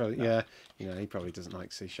 He's probably he probably doesn't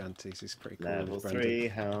like sea shanties. He's pretty cool. Level with Brendan. 3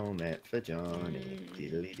 helmet for Johnny.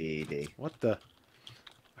 Diddly dee dee. What the?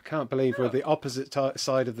 I can't believe we're the opposite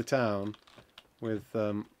side of the town, with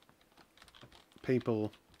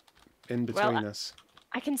people in between Well, us.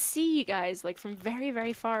 I can see you guys like from very,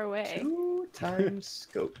 very far away. 2 times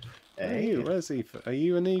scope. Where are Eh? you? Where's Aoife? Are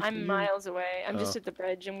you an Aoife? I'm miles away. I'm just Oh. at the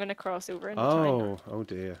bridge. I'm gonna cross over in time. Oh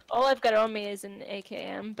dear. All I've got on me is an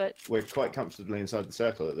AKM, but We're quite comfortably inside the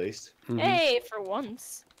circle, at least. hey, for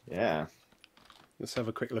once. Yeah. Let's have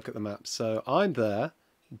a quick look at the map. So I'm there,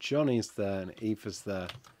 Johnny's there, and Aoife's there.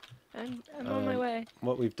 I'm on my way.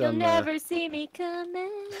 What we've You'll done there. never see me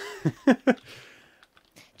coming.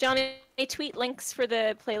 Johnny, tweet links for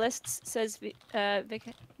the playlists, says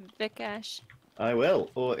Vikash. I will.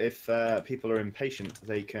 Or if people are impatient,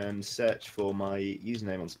 they can search for my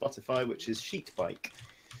username on Spotify, which is Sheetbike.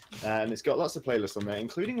 And it's got lots of playlists on there,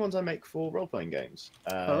 including ones I make for role-playing games.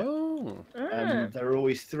 Oh. There are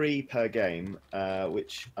always 3 per game,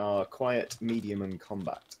 which are quiet, medium, and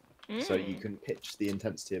combat. So you can pitch the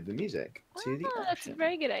intensity of the music to the action. That's a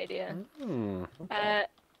very good idea. Okay.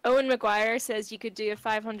 Owen McGuire says you could do a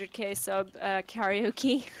 500k sub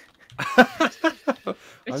karaoke.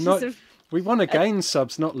 I'm not. We want to gain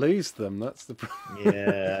subs, not lose them. That's the problem.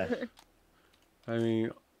 Yeah. I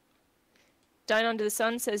mean, Down Under the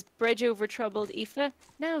Sun says Bridge Over Troubled Aoife,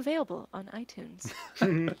 now available on iTunes.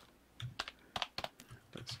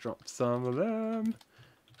 let's drop some of them.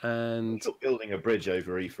 And Building a bridge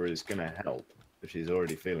over Aoife is going to help if she's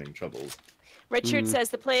already feeling troubled. Richard says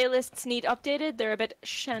the playlists need updated. They're a bit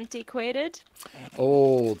shantiquated.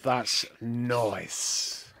 oh, that's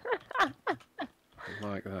nice. I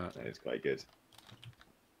like that. That is quite good.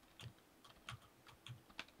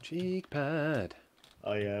 Cheek pad. I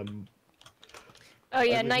Oh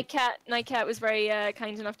yeah, really- Nightcat was very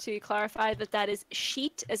kind enough to clarify that is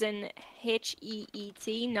sheet, as in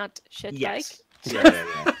HEET, not shit Yes. like.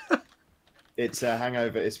 Yeah. It's a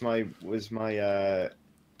Hangover. It's my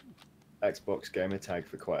Xbox gamer tag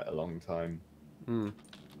for quite a long time.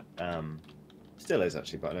 Still is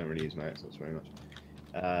actually, but I don't really use my Xbox very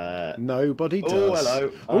much. Nobody does. Oh,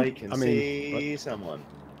 hello! Oh, I can see someone.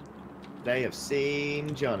 They have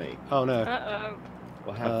seen Johnny. Oh no. Uh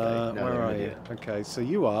Or have they? No, where they're are an you? idiot. Okay, so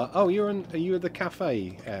you are. Oh, are you at the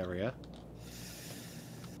cafe area?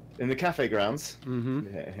 In the cafe grounds. oh.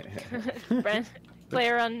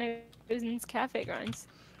 Player Unknown's Cafe Grounds.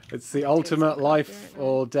 It's the ultimate life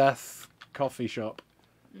or death coffee shop.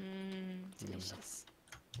 Delicious.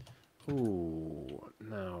 Ooh,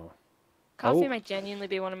 no. Coffee Oh. might genuinely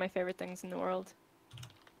be one of my favorite things in the world.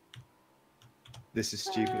 This is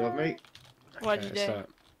stupid of me. What'd you do? so-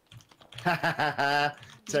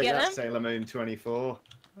 Take get that, them? Sailor Moon 24.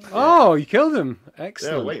 Oh, you killed him. They're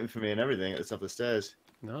Excellent. waiting for me and everything at the top of the stairs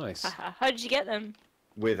Nice. Haha, how did you get them?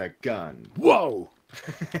 with a gun. Whoa!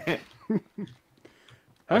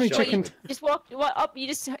 How many shot chicken? them. Just walked up, you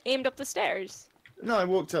just aimed up the stairs. No, I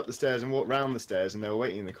walked up the stairs and walked round the stairs, and they were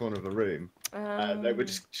waiting in the corner of the room. They were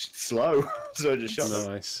just slow, so I just shot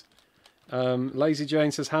them. Nice. Lazy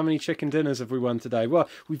Jane says, "How many chicken dinners have we won today?" Well,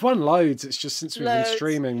 we've won loads. It's just since we've Loads. been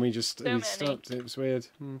streaming, we many. stopped. It was weird.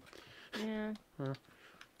 Yeah.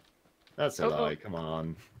 That's a Oh. lie. Come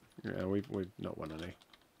on. Yeah, we've not won any.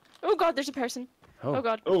 Oh god, there's a person. Oh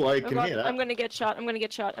god. Oh, I Oh can god, hear that. I'm gonna get shot. I'm gonna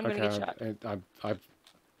get shot. I'm gonna get shot.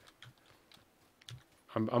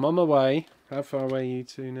 I'm on my way. How far away are you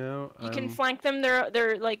two now? You can flank them.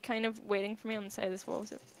 They're like kind of waiting for me on the side of this wall.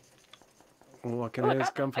 So. Oh, I can Oh, I hear his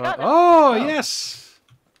got them, I gunfire. got them. Oh, Oh. yes!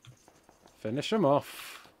 Finish them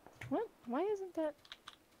off. What? Why isn't that?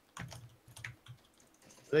 Are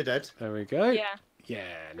they dead? There we go. Yeah. Yeah,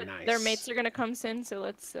 but nice. Their mates are gonna come soon, so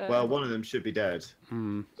let's. Well, one of them should be dead.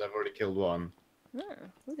 Hmm. I've already killed one. Oh,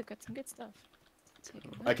 ooh, they've got some good stuff.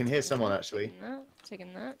 Taking I can hear someone, that, actually.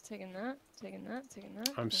 Taking that. Taking that. Taking that. Taking that.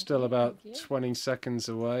 I'm Thank still you, about thank you. 20 seconds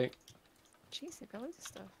away. Jeez, they've got loads of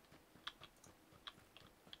stuff.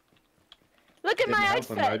 Look at Didn't my help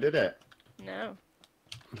them, though, outfit. did it? No,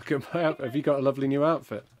 Look at my outfit. Have you got a lovely new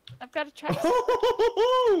outfit? I've got a track.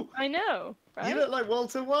 you I know, right? look like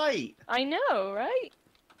Walter White. I know, right?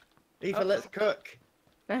 Eva, Oh. let's cook.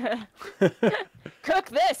 Cook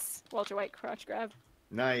this, Walter White crotch grab.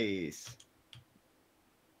 Nice.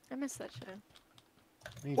 I miss that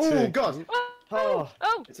show. Me Oh, too. God. Oh, Oh,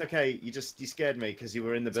 oh, it's okay. You scared me because you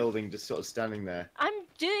were in the building, just sort of standing there. I'm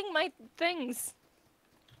doing my things.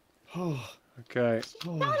 Oh, Okay.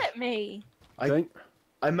 Not at me.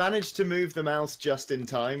 I managed to move the mouse just in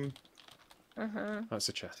time, That's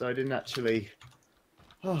a chest. so I didn't actually.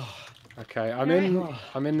 Oh, Okay, Alright.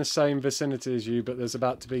 I'm in the same vicinity as you, but there's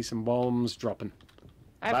about to be some bombs dropping.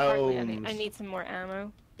 I Bones. need some more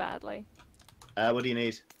ammo badly. what do you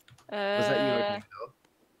need? Was that you opening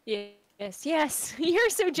the door? Yes. You're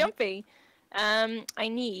so jumpy. I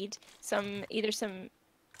need either some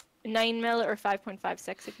 9mm or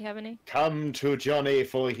 5.56 if you have any. Come to Johnny,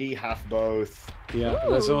 for he hath both. Yeah,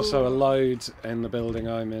 there's also a Ooh. load in the building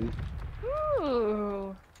I'm in.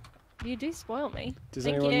 Ooh, you do spoil me. Does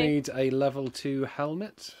Thank anyone you. need a level 2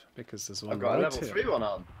 helmet? Because there's one I've got a right level here. 3 one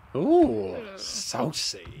on. Ooh,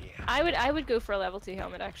 saucy. I would go for a level 2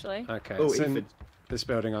 helmet actually. Okay, Oh, it's in Ethan. this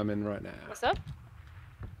building I'm in right now. What's up?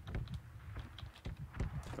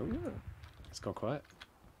 Ooh, it's gone quiet.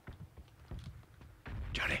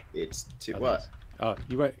 Johnny. It's too. Oh, What? Oh,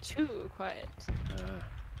 you wait. Too quiet.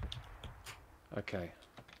 Okay.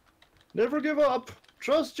 Never give up.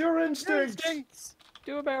 Trust your instincts. Instincts.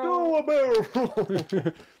 Do a barrel. Do a barrel.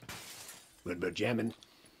 What about jamming?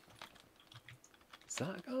 Is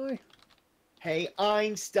that a guy? Hey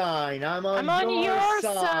Einstein, I'm on your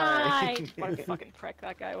side. What a fucking prick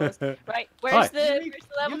that guy was. Right, where's the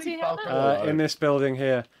level 2 helmet? In this building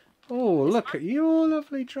here. Oh, look at your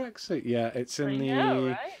lovely tracksuit. Yeah, it's in the. Know,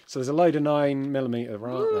 right? So there's a load of 9mm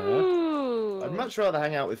right there. Ooh. I'd much rather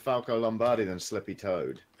hang out with Falco Lombardi than Slippy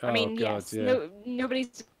Toad. I mean, God, yes, yeah.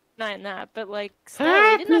 Nobody's denying that, but like,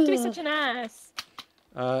 still, you didn't have to be such an ass.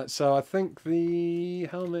 So I think the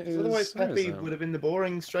helmet is. Otherwise, where is Peppy that? would have been the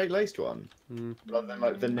boring, straight-laced one, rather than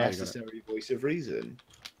like the you got it. necessary voice of reason.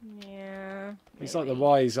 Yeah. He's like the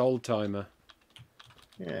wise old timer,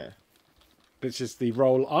 Yeah. which is the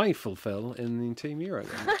role I fulfil in the Team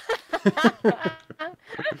Eurogamer.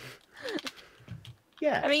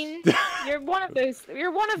 Yeah. I mean, you're one of those.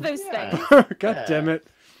 You're one of those Yeah. things. God damn it!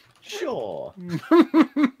 Sure.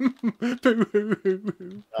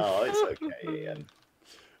 Boo-hoo-hoo-hoo. Oh, it's okay, Ian.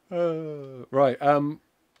 Right. Oh,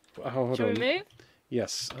 hold Should on. we move?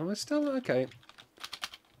 Yes. Am I still okay?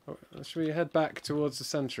 Oh, should we head back towards the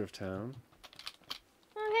centre of town?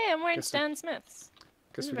 Oh, hey, I'm wearing Guess we- Stan Smith's.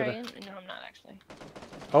 Guess we Very gotta. No, I'm not actually.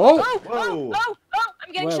 Oh! Oh, Whoa.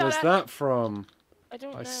 I'm getting Where shot was at. that from? I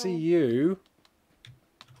don't know. I see you.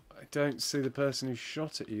 I don't see the person who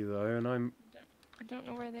shot at you though, and I'm I don't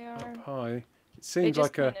know where they are. up high. It They seemed just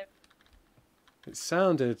like a. kind of- It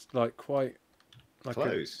sounded like quite. Like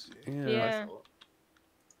Close. Yeah. Yeah. Where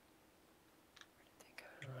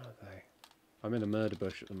are they? I'm in a murder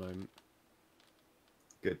bush at the moment.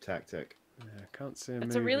 Good tactic. Yeah, I can't see them.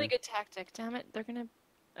 It's a really good tactic. Damn it, they're gonna.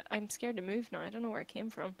 I'm scared to move now. I don't know where it came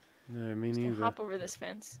from. No, me Just gonna neither. hop over this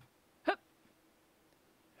fence.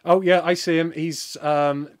 Oh yeah, I see him. He's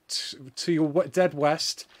to your dead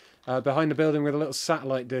west, behind the building with a little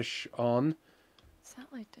satellite dish on.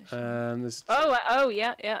 Satellite dish. There's Oh,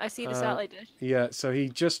 yeah. I see the satellite dish. yeah. So he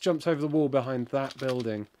just jumped over the wall behind that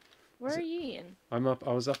building. Where are you, Ian? I'm up.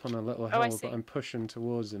 I was up on a little Oh, I hill, see. but I'm pushing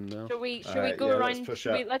towards him now. Should we Alright, go yeah, around? let's push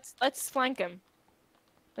should we, up. let's flank him.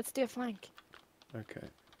 Let's do a flank. Okay.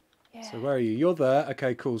 Yeah. So where are you? You're there.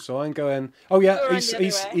 Okay, cool. So I'm going. Oh yeah, Go around he's the other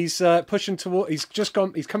he's way. he's pushing toward. He's just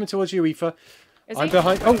gone. He's coming towards you, Aoife. Is I'm he?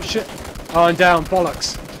 behind. Oh shit! Oh, I'm down.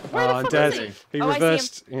 Bollocks. Where the I'm fuck dead. is He Oh, I see him.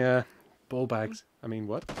 reversed. Yeah. Ball bags. I mean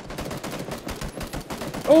what?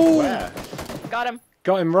 Oh! Where? Got him.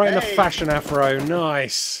 Got him right in the Hey. fashion afro.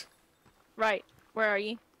 Nice. Right. Where are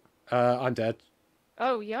you? I'm dead.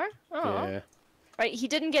 Oh, you are? Oh. Yeah. Right. He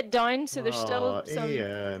didn't get down, so there's still some.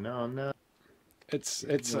 Ian, no. It's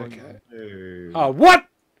okay. No. Oh what?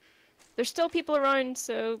 There's still people around,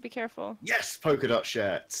 so be careful. Yes, polka dot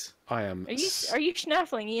shirts. I am. Are you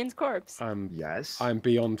schnaffling Ian's corpse? Yes. I'm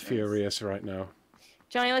beyond furious right now.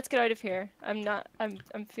 Johnny, let's get out of here. I'm not. I'm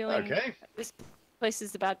feeling. Okay. This place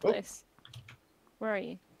is the bad Oh. place. Where are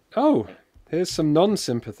you? Oh, here's some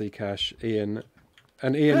non-sympathy cash, Ian.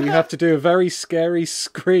 And Ian, you have to do a very scary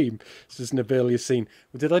scream. This is Nabil Yassin.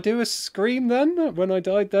 Did I do a scream then, when I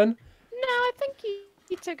died then? No, I think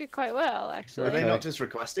you took it quite well, actually. Were they Okay. not just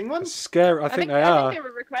requesting one? Scary, I think they I are. think they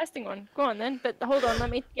were requesting one. Go on then, but hold on,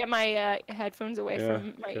 let me get my headphones away Yeah,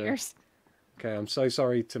 from my okay. ears. Okay, I'm so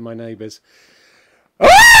sorry to my neighbours.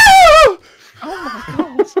 Oh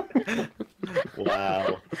my god,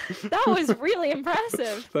 Wow. that was really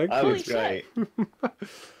impressive. Thank That Holy was great.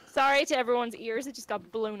 Sorry to everyone's ears that just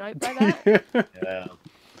got blown out by that. Yeah.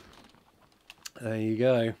 There you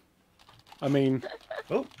go. I mean,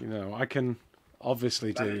 Oh. you know, I can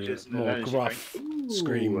obviously do Managers and more managers gruff going, "Ooh."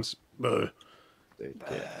 screams. Brr. They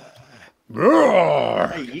did. Brr.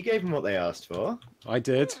 Hey, you gave them what they asked for. I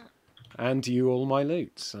did, and you all my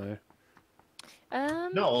loot. So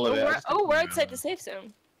Not all of it. We're outside the safe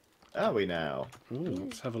zone. Are we now? ooh,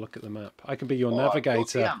 let's have a look at the map. I can be your Oh,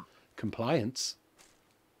 navigator. yeah. Compliance.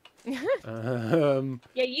 Yeah,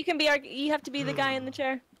 you can be you have to be the guy in the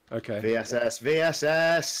chair. Okay. VSS,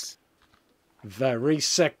 VSS. Very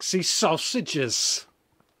sexy sausages.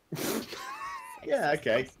 Yeah,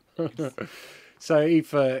 okay. So,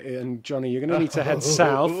 Aoife and Johnny, you're going to need to head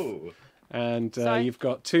south, Ooh. and Sorry? you've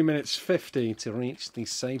got 2 minutes 50 to reach the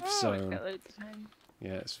safe Oh, we've zone. got loads of time.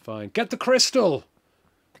 Yeah, it's fine. Get the crystal!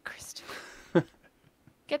 The crystal.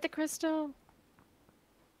 Get the crystal.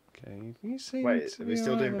 Okay, you see. Wait, are we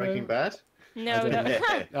still doing Breaking Bad? No, don't no.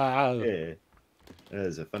 Ah, Yeah.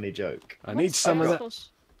 There's a funny joke. I need some of that.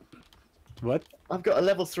 What? I've got a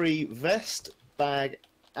level 3 vest, bag,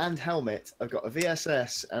 and helmet. I've got a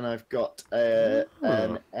VSS, and I've got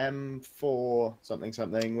an M4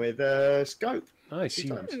 something with a scope. Nice. Two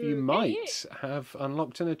times. You might have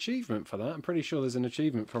unlocked an achievement for that. I'm pretty sure there's an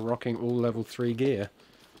achievement for rocking all level 3 gear.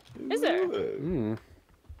 Is there? Mm.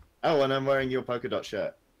 Oh, and I'm wearing your polka dot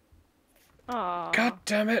shirt. Aww. God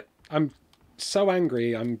damn it! I'm so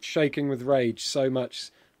angry. I'm shaking with rage so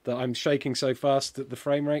much that I'm shaking so fast that the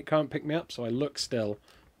frame rate can't pick me up. So I look still,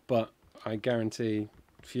 but I guarantee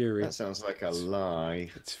fury. That sounds like a lie.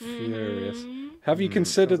 It's furious. Mm. Have you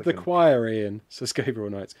considered sounds the like a- choir, Ian? Says Gabriel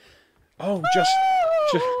Knights. Oh,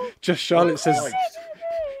 just Charlotte says.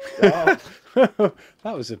 Oh,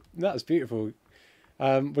 that was beautiful.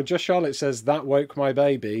 Well, just Charlotte says that woke my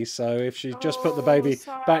baby. So if she just put the baby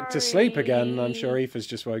back to sleep again, I'm sure sorry. Aoife's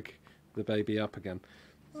just woke the baby up again.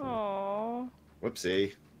 Aww.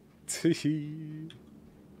 whoopsie.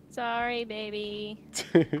 Sorry, baby.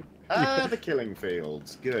 Ah, the killing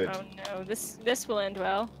fields. Good. Oh no, this will end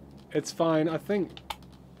well. It's fine. I think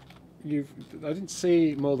I didn't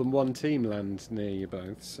see more than one team land near you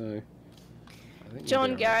both, so. I think John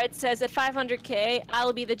you'll be all right. Garrett says at 500k,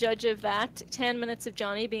 I'll be the judge of that. 10 minutes of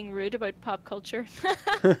Johnny being rude about pop culture.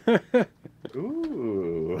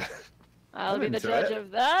 Ooh. I'll I'm be the into judge it.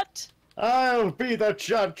 of that. I'll be the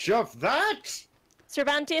judge of that.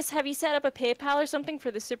 Cervantes, have you set up a PayPal or something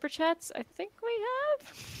for the super chats? I think we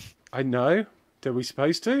have. I know. Are we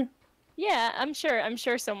supposed to? Yeah, I'm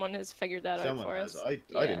sure someone has figured that out Someone for has. us. I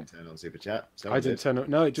Yeah. didn't turn on super chat. I didn't turn up.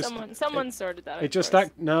 No, it just Someone sorted that out. it just for us.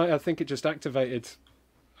 no. I think it just activated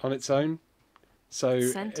on its own. So if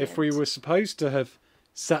we Sentient. were supposed to have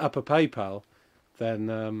set up a PayPal, then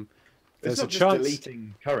It's there's a not just chance.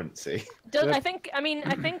 deleting currency. I think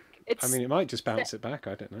it's. I mean, it might just bounce it back.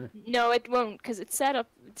 I don't know. No, it won't, because it's set up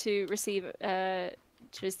to receive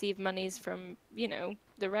monies from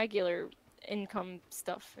the regular income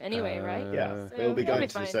stuff anyway, right? Yeah, So it'll be it'll going be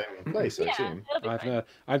to the fine. same place, I Yeah, assume. it'll be I've fine.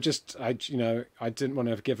 I didn't want to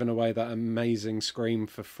have given away that amazing scream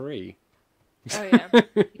for free. Oh yeah.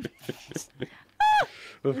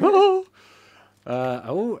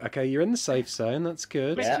 Okay, you're in the safe zone. That's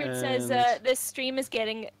good. Richard says And this stream is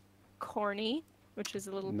getting corny, which is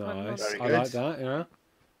a little pun on nice. it. Very I like good. that.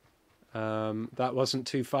 Yeah. That wasn't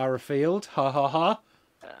too far afield. Ha ha ha.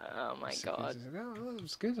 Oh my god. Oh, that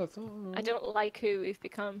was good. I thought. I don't like who we've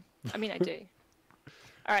become. I mean, I do.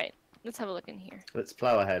 All right, let's have a look in here. Let's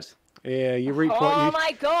plow ahead. Yeah, you reap Oh what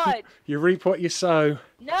my god! you reap what you sow.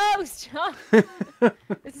 No, stop!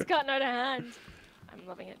 This has gotten out of hand. I'm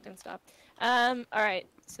loving it. Don't stop. All right.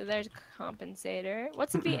 So there's a compensator.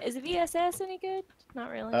 What's is a VSS any good?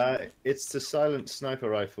 Not really. It's the silent sniper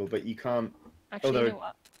rifle, but you can't. Actually, there- you know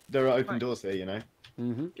what? There are open Fine. doors there, you know.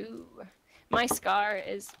 Mm-hmm. Ooh, my Scar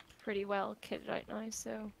is pretty well kitted out now.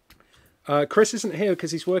 So Chris isn't here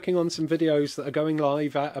because he's working on some videos that are going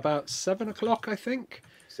live at about 7 o'clock, I think.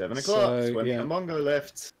 7 o'clock. So, It's when yeah. the Mongo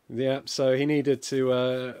left. Yeah, so he needed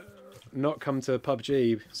to not come to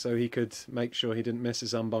PUBG so he could make sure he didn't miss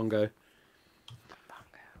his Umbongo.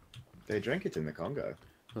 They drank it in the Congo.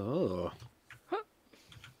 Oh.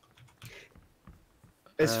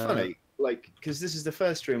 It's funny, like, because this is the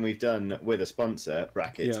first stream we've done with a sponsor,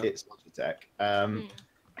 brackets, Yeah. it's Logitech.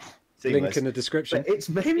 Link Seamless. in the description. But it's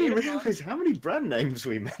made me Beautiful. realise how many brand names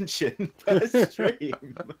we mention per stream.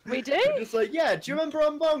 we do. We're just like, yeah, do you remember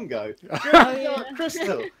Umbongo? Do you remember Dark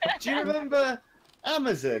Crystal? Do you remember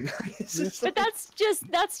Amazon? It's just But like-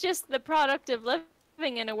 that's just the product of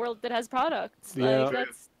living in a world that has products. Yeah. Like,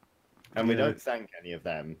 that's, and we Yeah. don't thank any of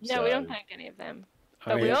them. no, we don't so- thank any of them.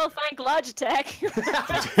 I But we mean- all thank Logitech.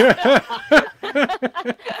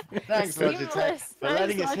 Thanks, Seamless. Logitech, for Thanks,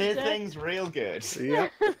 letting us hear Logitech. things real good. Yeah.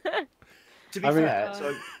 To be I mean- fair,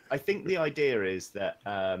 so I think the idea is that,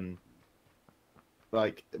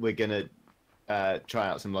 like, we're gonna try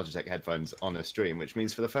out some Logitech headphones on a stream, which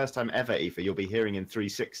means for the first time ever, Aoife, you'll be hearing in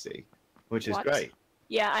 360, which is What? great.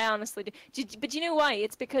 Yeah, I honestly do. But you know why?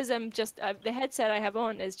 It's because I'm just the headset I have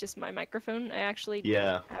on is just my microphone. I actually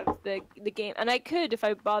Yeah. have the game, and I could if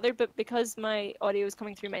I bothered, but because my audio is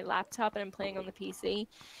coming through my laptop and I'm playing on the PC.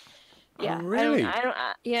 Yeah, Oh, really?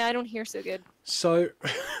 I don't hear so good. So,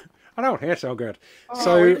 I don't hear so good. Oh,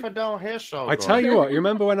 So, Aoife don't hear so I good. tell you what, you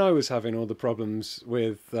remember when I was having all the problems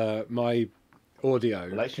with my audio?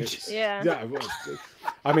 Relationships. Yeah. Yeah, well,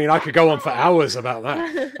 I mean, I could go on for hours about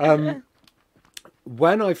that.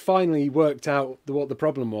 When I finally worked out what the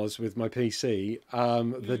problem was with my PC,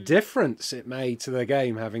 the difference it made to the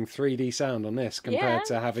game having 3D sound on this compared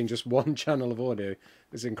to having just one channel of audio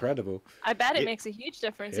is incredible. I bet it It- makes a huge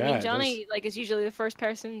difference. Yeah, I it mean, Johnny is usually the first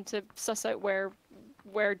person to suss out where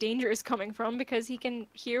where danger is coming from because he can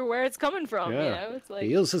hear where it's coming from. Yeah. You know, it's like He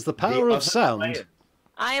uses the power of sound.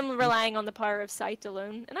 I am relying on the power of sight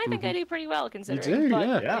alone, and I think I do pretty well You considering. do,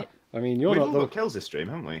 but yeah. I mean, you're We've not all the... got kills this stream,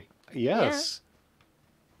 haven't we? Yes.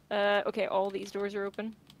 Okay, all these doors are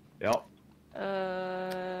open. Yep.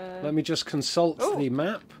 Let me just consult the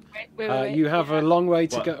map. Wait, you have a long way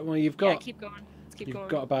to What? go. Well, you've Yeah, got keep going. Let's keep you've going.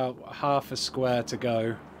 got about half a square to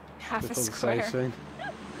go Half a before the square. save scene.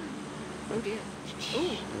 Oh dear.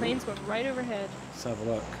 Ooh, planes going right overhead. Let's have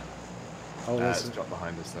a look. Oh, It's dropped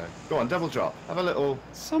behind us though. Go on, double drop. Have a little.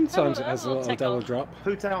 sometimes it has a little tickle. double drop.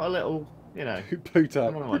 Poot out a little. You know. Poot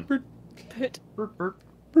out. Come on. Put. Burp, burp.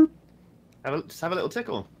 Just have a little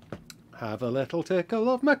tickle. Have a little tickle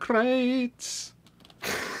of my crates.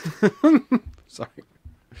 Sorry.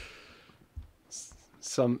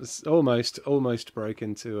 Almost broke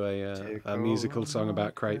into a musical song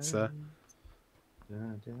about crates there.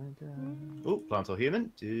 Oh, plant or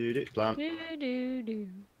human? Plant.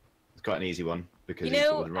 It's quite an easy one because he's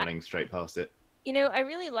sort of running straight past it. You know, I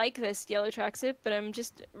really like this yellow tracksuit, but I'm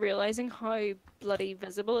just realizing how bloody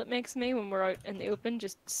visible it makes me when we're out in the open,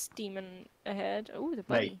 just steaming ahead. Oh, the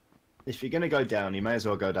buggy. Mate, if you're gonna go down, you may as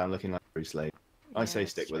well go down looking like Bruce Lee. I say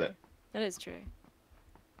that's stick with true. it. That is true.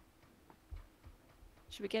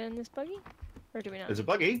 Should we get in this buggy? Or do we not? There's a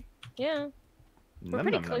buggy. Yeah. Nom,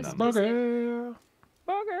 pretty nom, close nom, to nom. this. Bugger.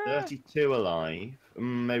 Bugger! 32 alive.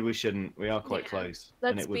 Maybe we shouldn't. We are quite Yeah. close,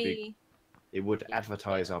 Let's and it would be. It would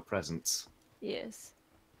advertise our presence. Yes.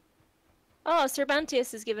 Oh,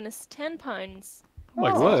 Cervantes has given us £10. Oh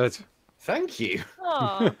my word. Thank you.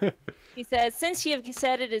 Oh. He says, since you have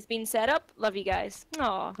said it has been set up, love you guys.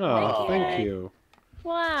 Oh, Oh, thank you.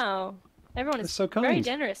 Wow. Everyone is That's so very kind.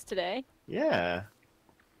 generous today. Yeah.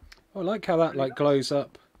 I like how that glows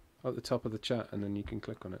up at the top of the chat, and then you can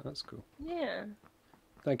click on it. That's cool. Yeah.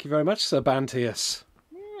 Thank you very much, Cervantes.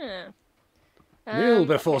 Yeah. Kneel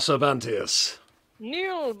before Cervantes.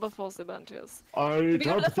 Kneel before Cervantes. I we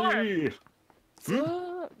go to the farm? thee.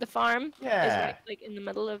 So, the farm Yeah. is right, like in the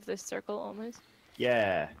middle of the circle almost.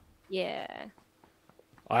 Yeah. Yeah.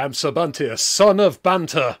 I am Cervantes, son of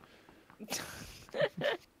Banter,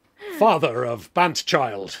 father of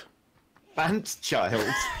Bantchild, Bant child.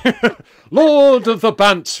 lord of the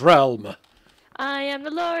Bant's realm, I am the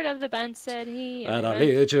lord of the band, said he. and I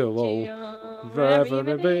lead you all, wherever you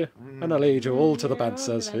may be. and I lead you all to the Bant,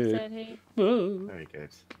 Lord of says the he. band, said he. Very good.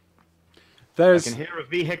 I There's can hear a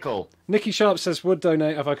vehicle. Nicky Sharp says would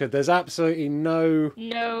donate if I could. There's absolutely no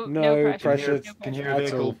No pressure. Can you hear a at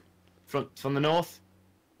vehicle all. from the north?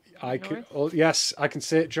 I could. Oh, yes, I can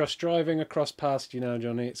see it just driving across past you now,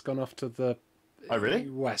 Johnny. It's gone off to the Oh, really?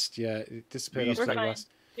 west. Yeah, it disappeared You off to the fine. west.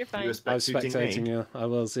 You're fine. You were I was spectating spectating me? you. I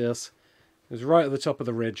was, yes. It was right at the top of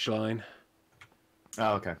the ridge line.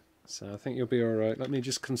 Oh, okay. So I think you'll be all right. Let me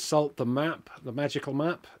just consult the map, the magical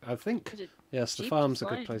map. I think, There's a yes, the jeep farm's a just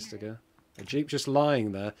good lying place to here. go. A jeep just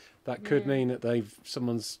lying there. That could Yeah. mean that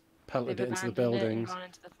someone's pelted They've it into the abandoned it and buildings. gone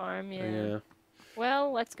into the farm, yeah. Yeah.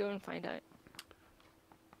 Well, let's go and find out.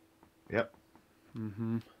 Yep.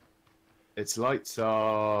 Mm-hmm. Its lights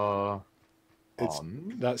are It's-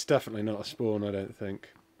 on. That's definitely not a spawn, I don't think.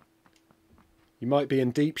 You might be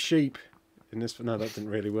in deep sheep in this. No, that didn't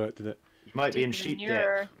really work, did it? You might be in Deep sheep dip.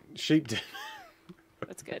 manure. Sheep. Did...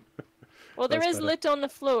 That's good. Well, there That's is better. lit on the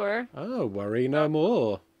floor. Oh, worry no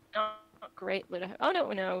more. Not great lit. Oh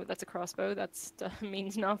no, that's a crossbow. That's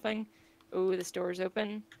means nothing. Oh, this door's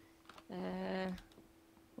open.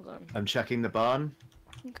 Hold on. I'm checking the barn.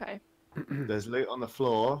 Okay. There's loot on the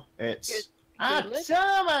floor. It's Good loot.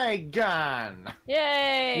 atomic gun.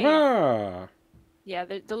 Yay! Ah, Yeah,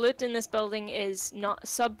 the loot in this building is not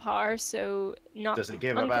subpar, so not Does it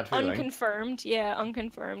give a bad feeling? unconfirmed. Yeah,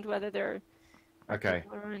 unconfirmed whether they're Okay.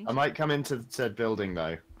 people around. I might come into said building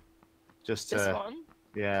though. Just This to, one.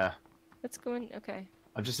 yeah. Let's go in. Okay.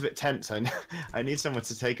 I'm just a bit tense. I need someone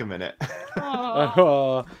to take a minute.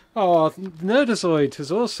 Oh, Nerdazoid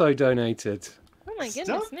has also donated. oh my goodness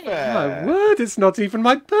Stop me! it. My word, it's not even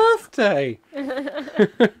my birthday.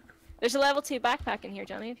 There's a level 2 backpack in here,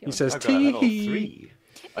 Johnny. If you He want. says, I've got a level tee 3.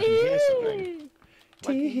 I can hear something. Ew. What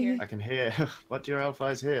can you hear? I can hear. What do your elf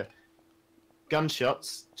eyes hear?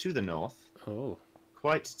 Gunshots to the north. Oh,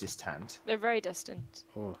 Quite distant. They're very distant.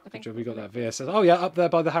 oh, I good think job we we got can that VSS. Oh yeah, up there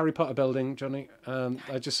by the Harry Potter building, Johnny.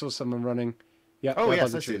 I just saw someone running. Yeah. Oh, there by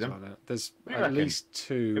yes, the I see trees them. like that. There's What do you at reckon? least It'd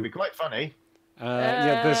two. be quite funny.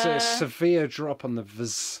 Yeah, there's a severe drop on the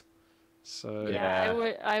Viz. So Yeah,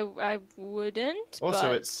 Yeah. I wouldn't. Also,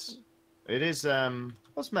 but... it is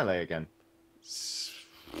what's melee again?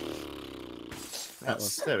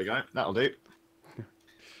 That There we go. That'll do.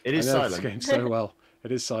 It is I know this silent. game so well.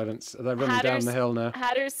 It is silence. They're running down the hill now.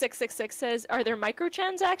 Hatters666 says, "Are there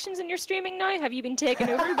microtransactions in your streaming now? Have you been taken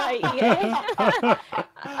over by EA?"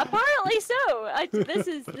 Apparently so.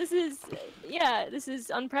 This is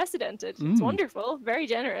unprecedented. It's wonderful. Very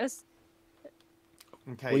generous.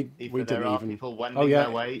 Okay, we there didn't are even... people wending their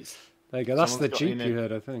ways. There you go. That's the Someone's Jeep you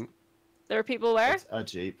heard, I think. There are people where? It's a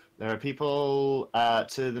Jeep. There are people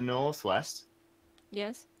to the northwest.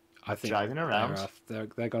 Yes. I think driving around.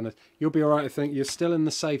 They're gonna. You'll be all right. I think you're still in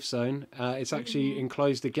the safe zone. It's actually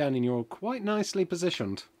enclosed again, and you're quite nicely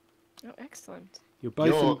positioned. Oh, excellent. You're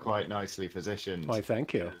quite nicely positioned. Why,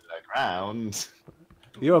 thank you. The ground.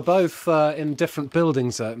 You are both in different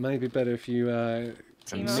buildings. It may be better if you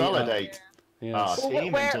consolidate. Yes.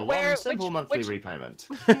 Team into one simple monthly repayment.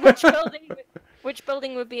 Which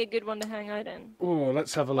building would be a good one to hang out in? Oh,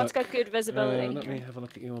 let's have a look. What's got good visibility? Let me have a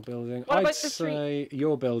look at your building. What about I'd say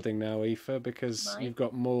your building now, Aoife, because you've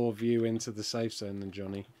got more view into the safe zone than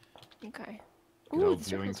Johnny. Okay. Ooh, the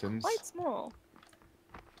circle's quite small.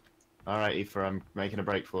 All right, Aoife, I'm making a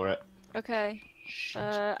break for it. Okay.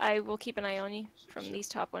 I will keep an eye on you from these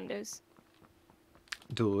top windows.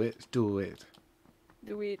 Do it. Do it.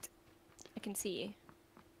 Do it. I can see you.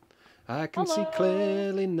 I can see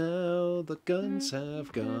clearly now the guns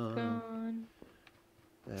have gone.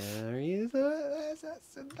 There he is.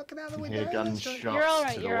 Looking out the window. Hear gunshots you're all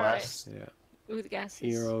right, to the you're west. All right. Yeah. Ooh, the gases.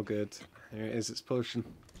 You're all good. There it is. It's pushing.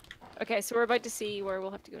 Okay, so we're about to see where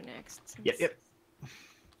we'll have to go next. Yep.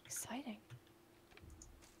 Exciting.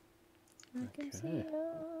 I can see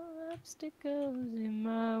all obstacles in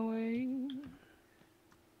my way.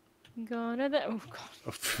 Gone are the... Oh, God.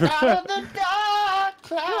 Out of the dark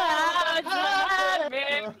clouds, it's gonna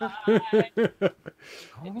be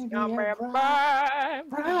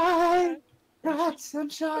bright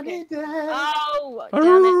sunshiny day. Oh,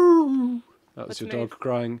 damn it. That was your dog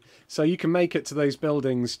crying. So you can make it to those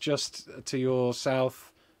buildings just to your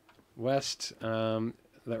south west that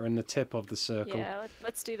are in the tip of the circle. Yeah,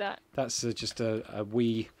 let's do that. That's just a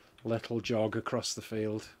wee little jog across the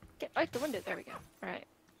field. Get out the window. There we go. All right.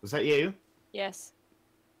 Was that you? Yes.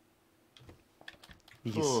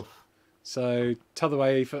 Yes. Oof. So, t'other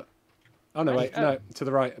way, Aoife. Oh, no, wait. No, to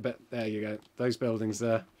the right a bit. There you go. Those buildings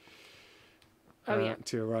there. Oh, yeah.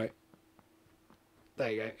 To your right. There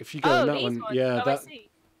you go. If you go in that one, yeah,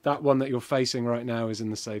 that one that you're facing right now is in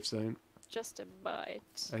the safe zone. Just a bite.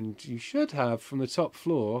 And you should have, from the top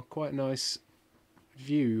floor, quite a nice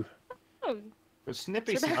view. Oh. For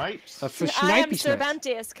Snippy Snipes. I am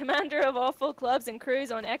Cervantes, commander of all full clubs and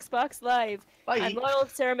crews on Xbox Live. I'm loyal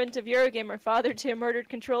servant of Eurogamer, father to a murdered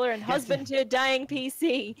controller, and husband to a dying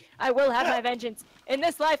PC. I will have my vengeance in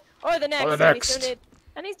this life or the next.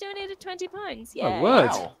 And he's donated £20. Yeah. Oh, word.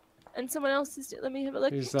 Wow. And someone else is. Let me have a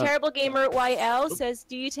look. Terrible Gamer YL says,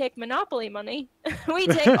 "Do you take Monopoly money?" we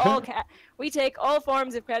take all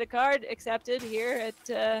forms of credit card accepted here at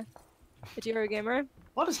Eurogamer.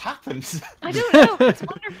 What has happened? I don't know. It's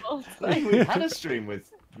wonderful. We've had a stream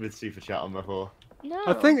with Super Chat on before. No.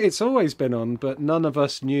 I think it's always been on, but none of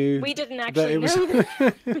us knew. We didn't actually know that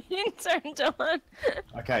it was being turned on.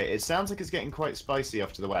 Okay, it sounds like it's getting quite spicy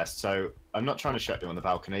off to the west, so I'm not trying to shut you on the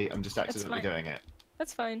balcony. I'm just accidentally doing it.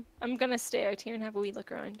 That's fine. I'm gonna stay out here and have a wee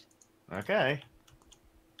look around. Okay.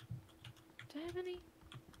 Do I have any?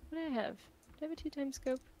 What do I have? Do I have a 2x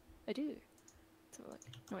scope? I do. Let's have a look.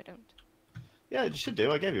 No, I don't. Yeah, you should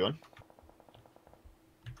do. I gave you one.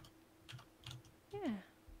 Yeah.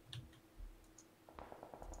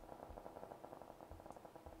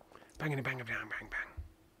 Bang, bang, bang, bang, bang.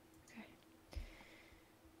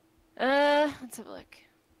 Okay. Let's have a look.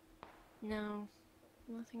 No.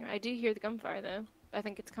 Nothing. I do hear the gunfire though. I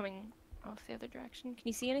think it's coming off the other direction. Can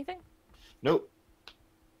you see anything? Nope.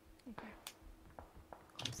 Okay.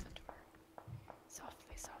 Close the door.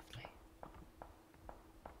 Softly, softly.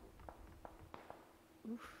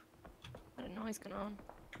 Oof. What a noise going on.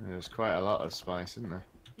 There's quite a lot of spice, isn't there?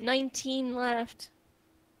 19 left.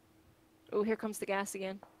 Oh, here comes the gas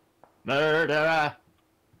again. Murderer!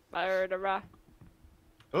 Murderer.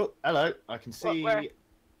 Oh, hello. I can see... Where?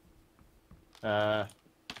 No,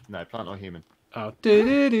 plant or human. Oh,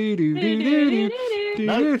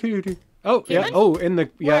 oh, yeah. Oh, in the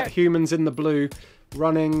humans in the blue,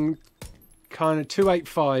 running kind of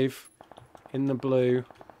 285 in the blue.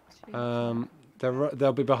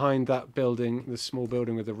 They'll be behind that building, the small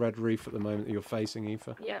building with the red roof at the moment that you're facing,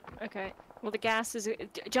 Aoife. Yep. Okay. Well, the gas is.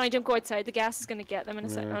 Johnny, don't go outside. The gas is going to get them in a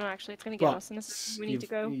second. Oh, no, actually, it's going to get us. And we need to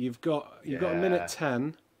go. You've got a minute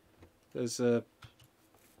 10. There's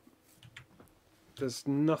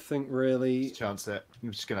nothing really. Just chance it.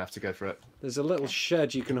 I'm just gonna have to go for it. There's a little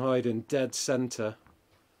shed you can hide in dead center,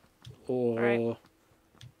 or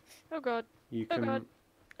Oh god. You Oh can. god.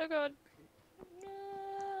 Oh god.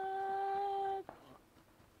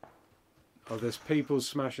 Oh, there's people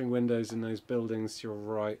smashing windows in those buildings. You're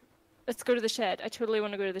right. Let's go to the shed. I totally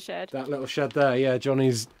want to go to the shed. That little shed there. Yeah,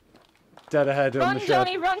 Johnny's dead ahead on Run, the shed.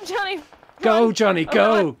 Johnny! Run, Johnny! Go, Run. Johnny! Oh,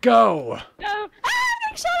 Go! God. Go! No! Ah!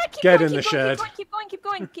 I'm shot at! Keep Get going, in the keep going, shed. Keep going! Keep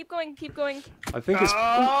going! Keep going! Keep going! I think it's.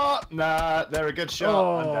 Oh, nah, they're a good shot.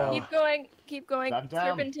 Oh. I'm down. Keep going! Keep going! I'm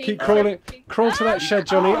down. Serpentine. Keep crawling. Crawl to that shed,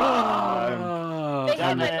 Johney. Oh. They hit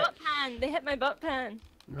Damn my it. butt pan. They hit my butt pan.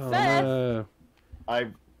 Oh, Fair. no.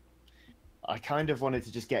 I kind of wanted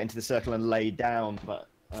to just get into the circle and lay down, but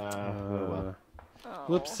oh well. Oh.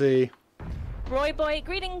 Whoopsie. Roy Boy,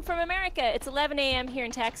 greeting from America. It's 11 a.m. here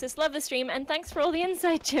in Texas. Love the stream and thanks for all the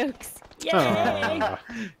inside jokes. Yay! Aw.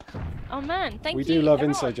 Oh man, thank you. We do love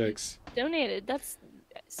everyone inside jokes. Donated. That's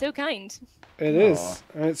so kind. It is.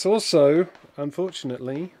 And it's also,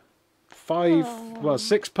 unfortunately,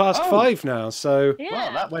 6 past 5 now. So Yeah.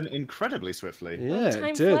 Wow, that went incredibly swiftly. yeah, Time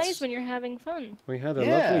it did. flies when you're having fun. We had a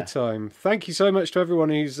Yeah. lovely time. Thank you so much to everyone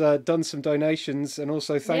who's done some donations, and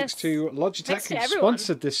also thanks Yes. to Logitech Thanks to who everyone.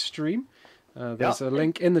 sponsored this stream. There's a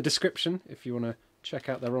link in the description if you want to check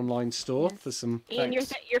out their online store for some. Ian,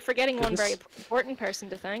 you're forgetting one very Goodness. important person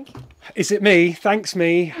to thank. Is it me? Thanks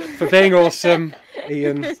me for being awesome,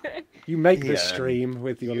 Ian. You make this Ian, stream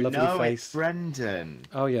with your You lovely know face. it's Brendan.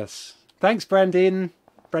 Oh yes. Thanks, Brendan.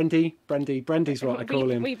 Brendy's what I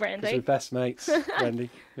call him. We 'Cause Brandy. we're best mates. Brendy,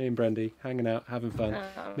 me and Brendy, hanging out, having fun.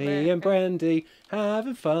 Oh, Me man. and Brendy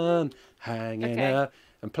having fun, hanging Okay. out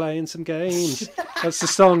and playing some games. That's the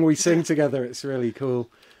song we sing together. It's really cool.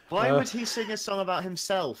 Why would he sing a song about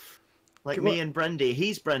himself? Like Well- me and Brendy.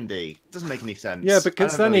 He's Brendy. Doesn't make any sense. Yeah,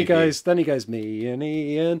 because I don't then he believe goes, me and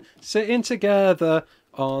Ian sitting together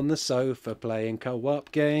on the sofa playing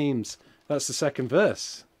co-op games. That's the second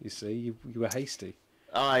verse. You see, you were hasty.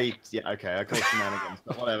 Yeah, okay, I call shenanigans,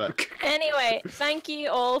 but whatever. Anyway, thank you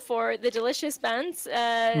all for the delicious bants.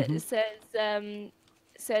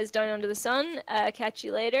 Says Down Under the Sun. Catch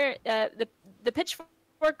you later. The Pitchfork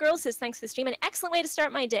Girl says thanks for the stream. An excellent way to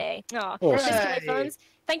start my day. Aw, Awesome. just my Hooray. phones.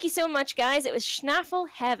 Thank you so much, guys. It was schnaffle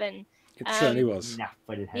heaven. It certainly was.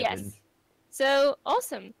 Yes. So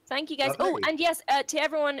awesome. Thank you guys. Oh, Lovely. and yes, to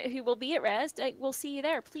everyone who will be at Rest, we'll see you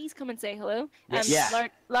there. Please come and say hello. Yes. Yeah.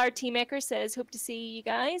 Lard Teamaker says, hope to see you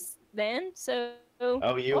guys then. So.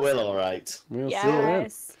 Oh, you awesome. will, all right. We'll see you then.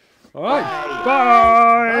 Yes. All right.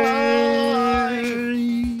 Bye. Bye.